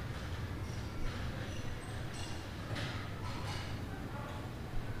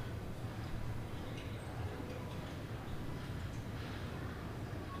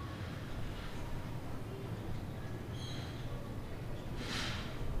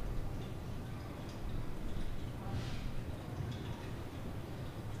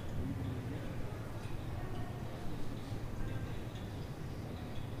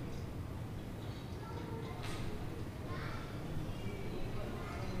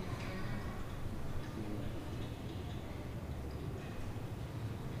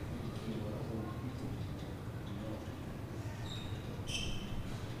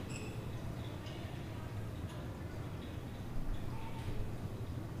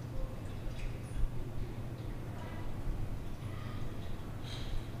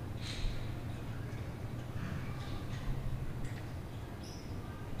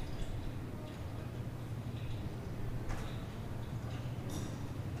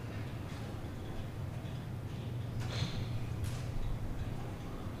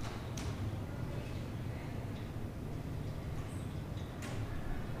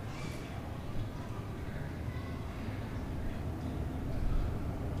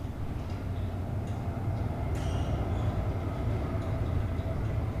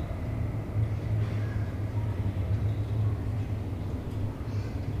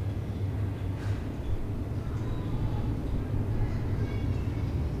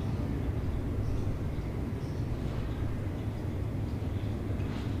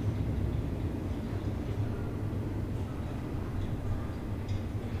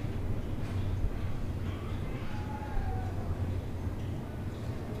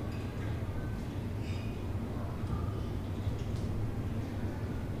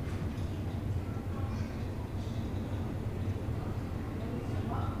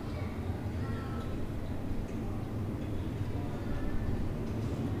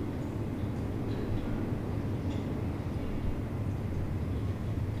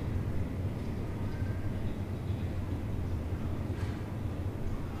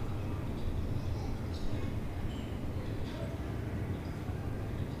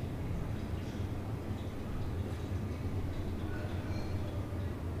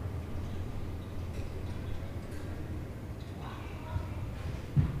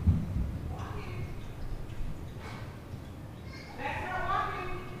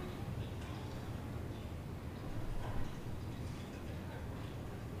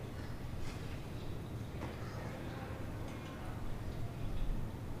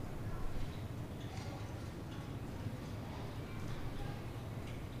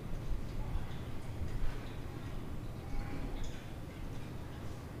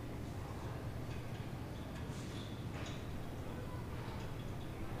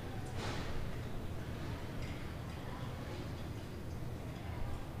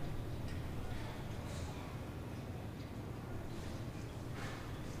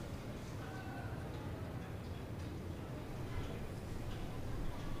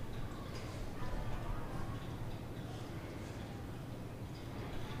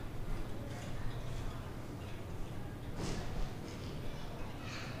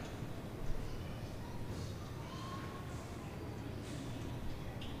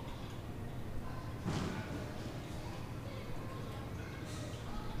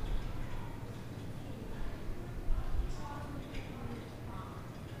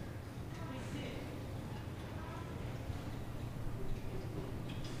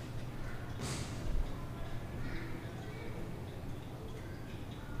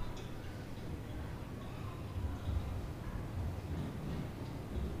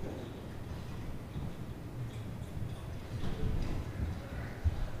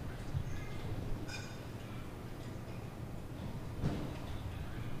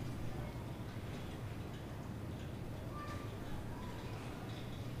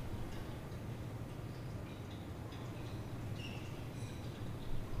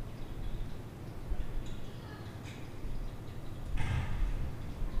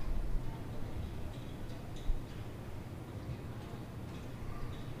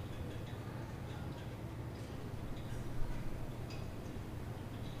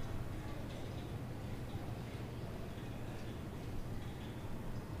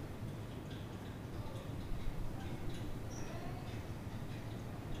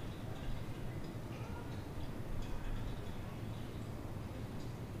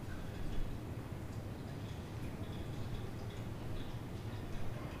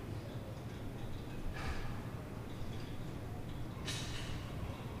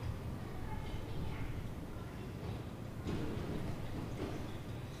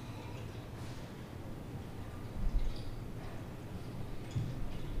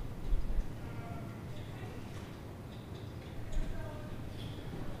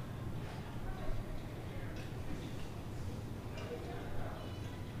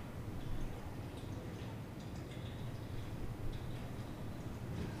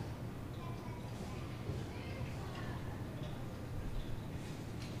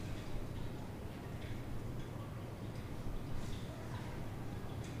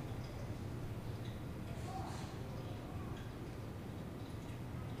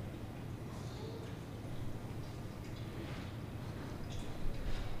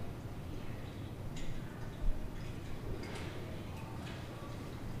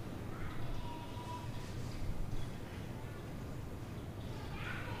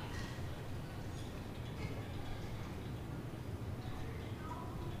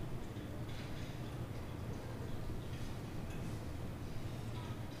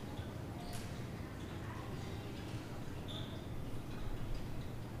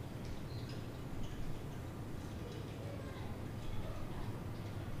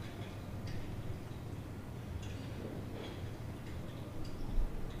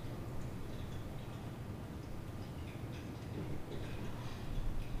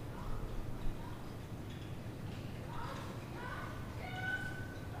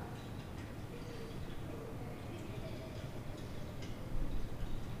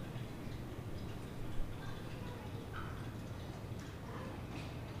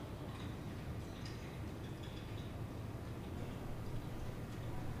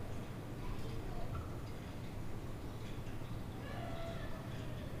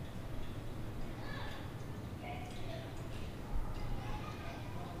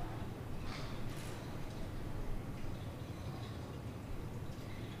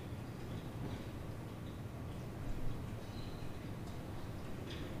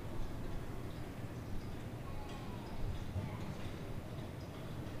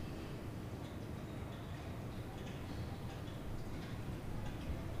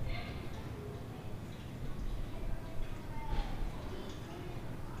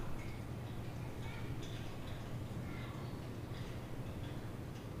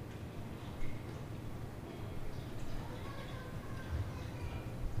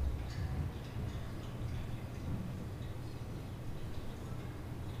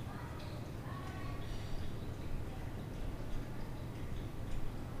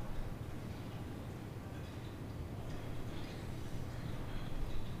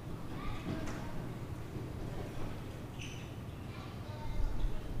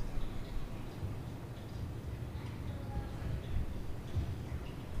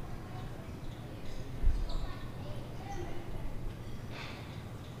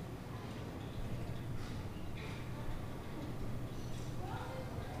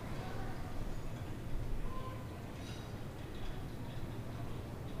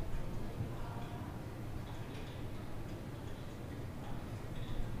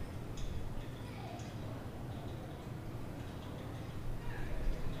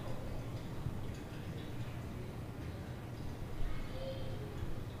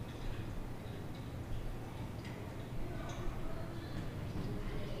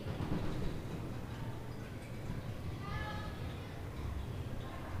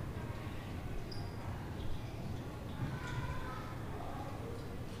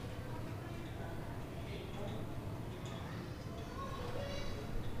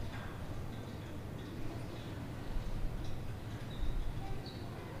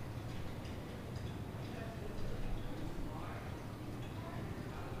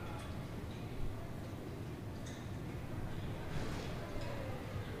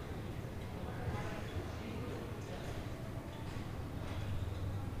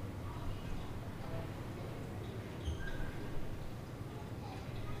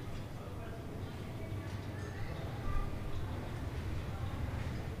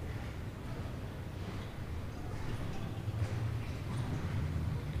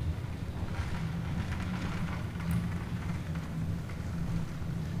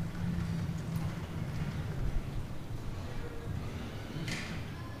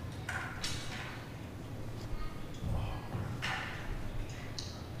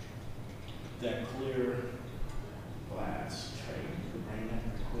 that clear glass tray, you could bring that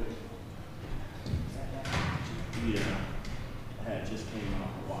real quick. Yeah, I had just came out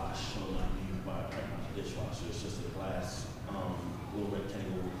of the wash, so I need to buy it right now the dishwasher. It's just a glass, little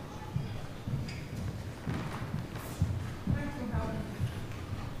rectangle.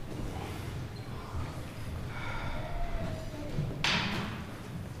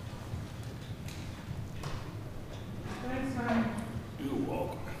 Thanks, man. You're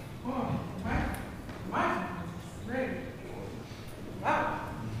welcome. Oh, my, ready. Wow.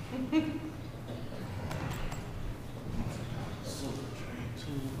 Silver tray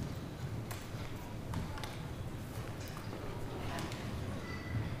too.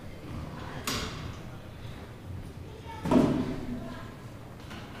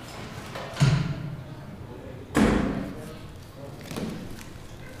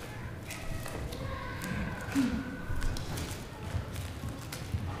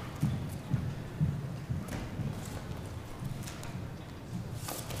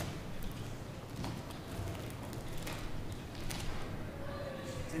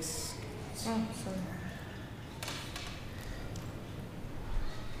 This. Oh, sorry.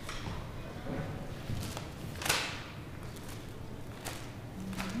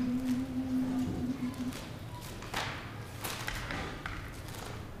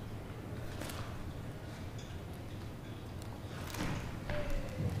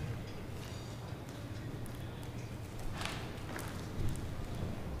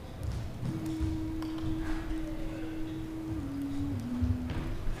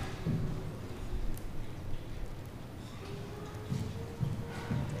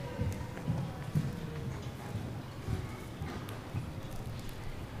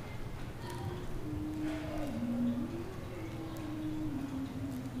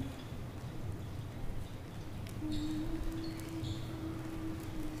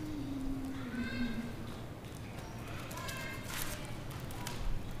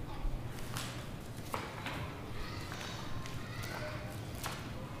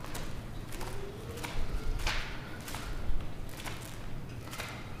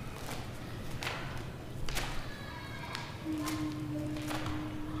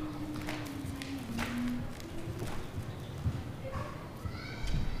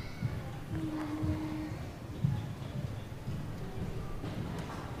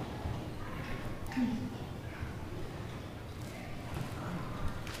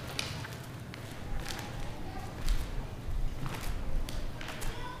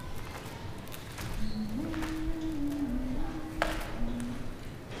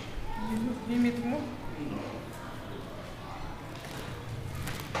 You need more?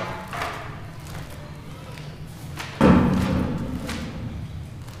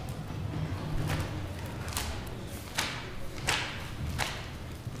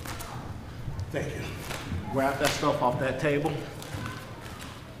 Thank you. Grab that stuff off that table.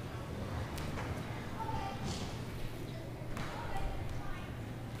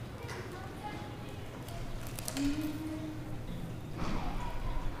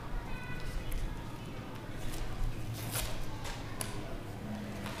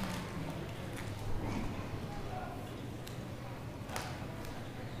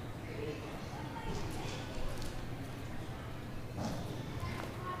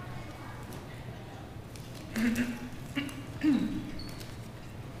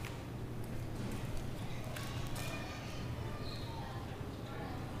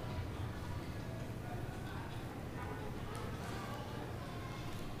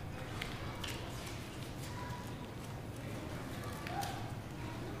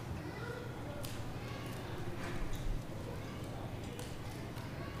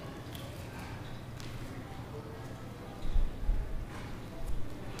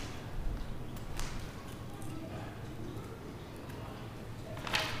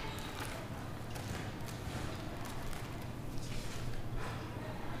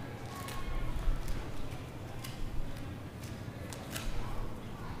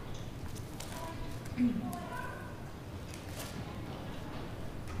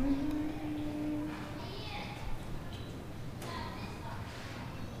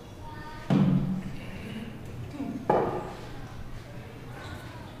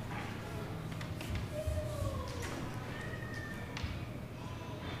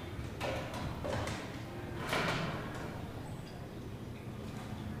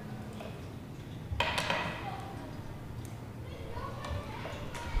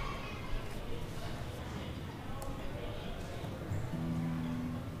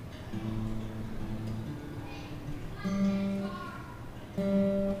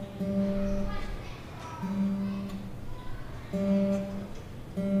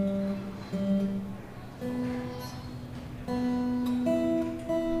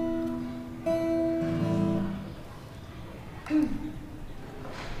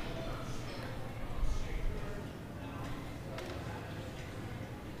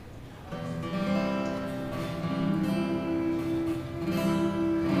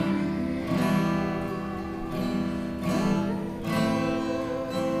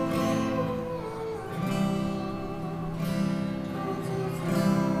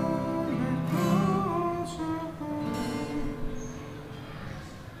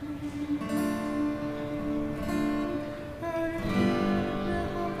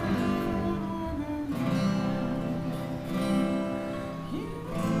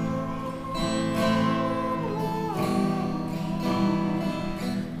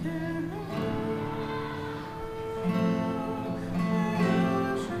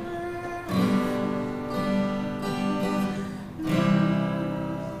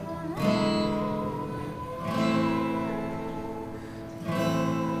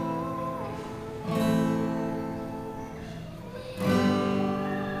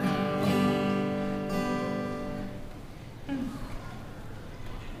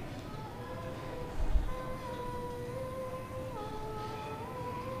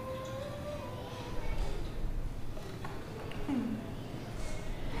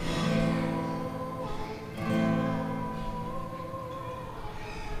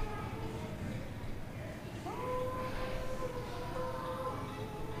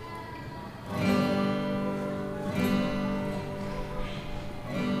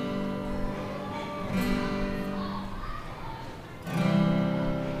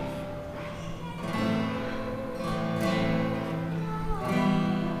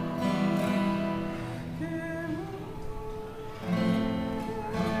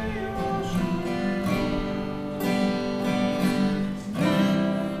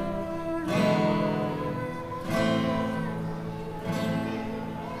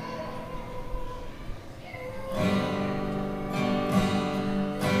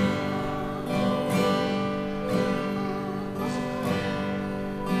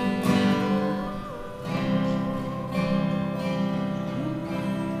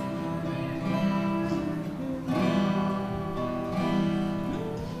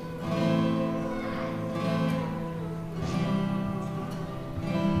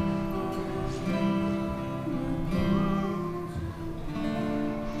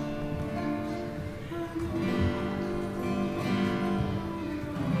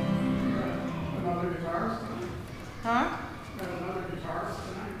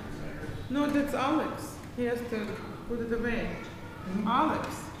 No, that's Alex. He has to put it away. Alex.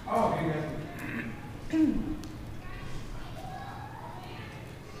 Oh, yeah.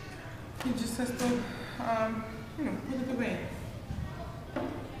 He just has to, put it away.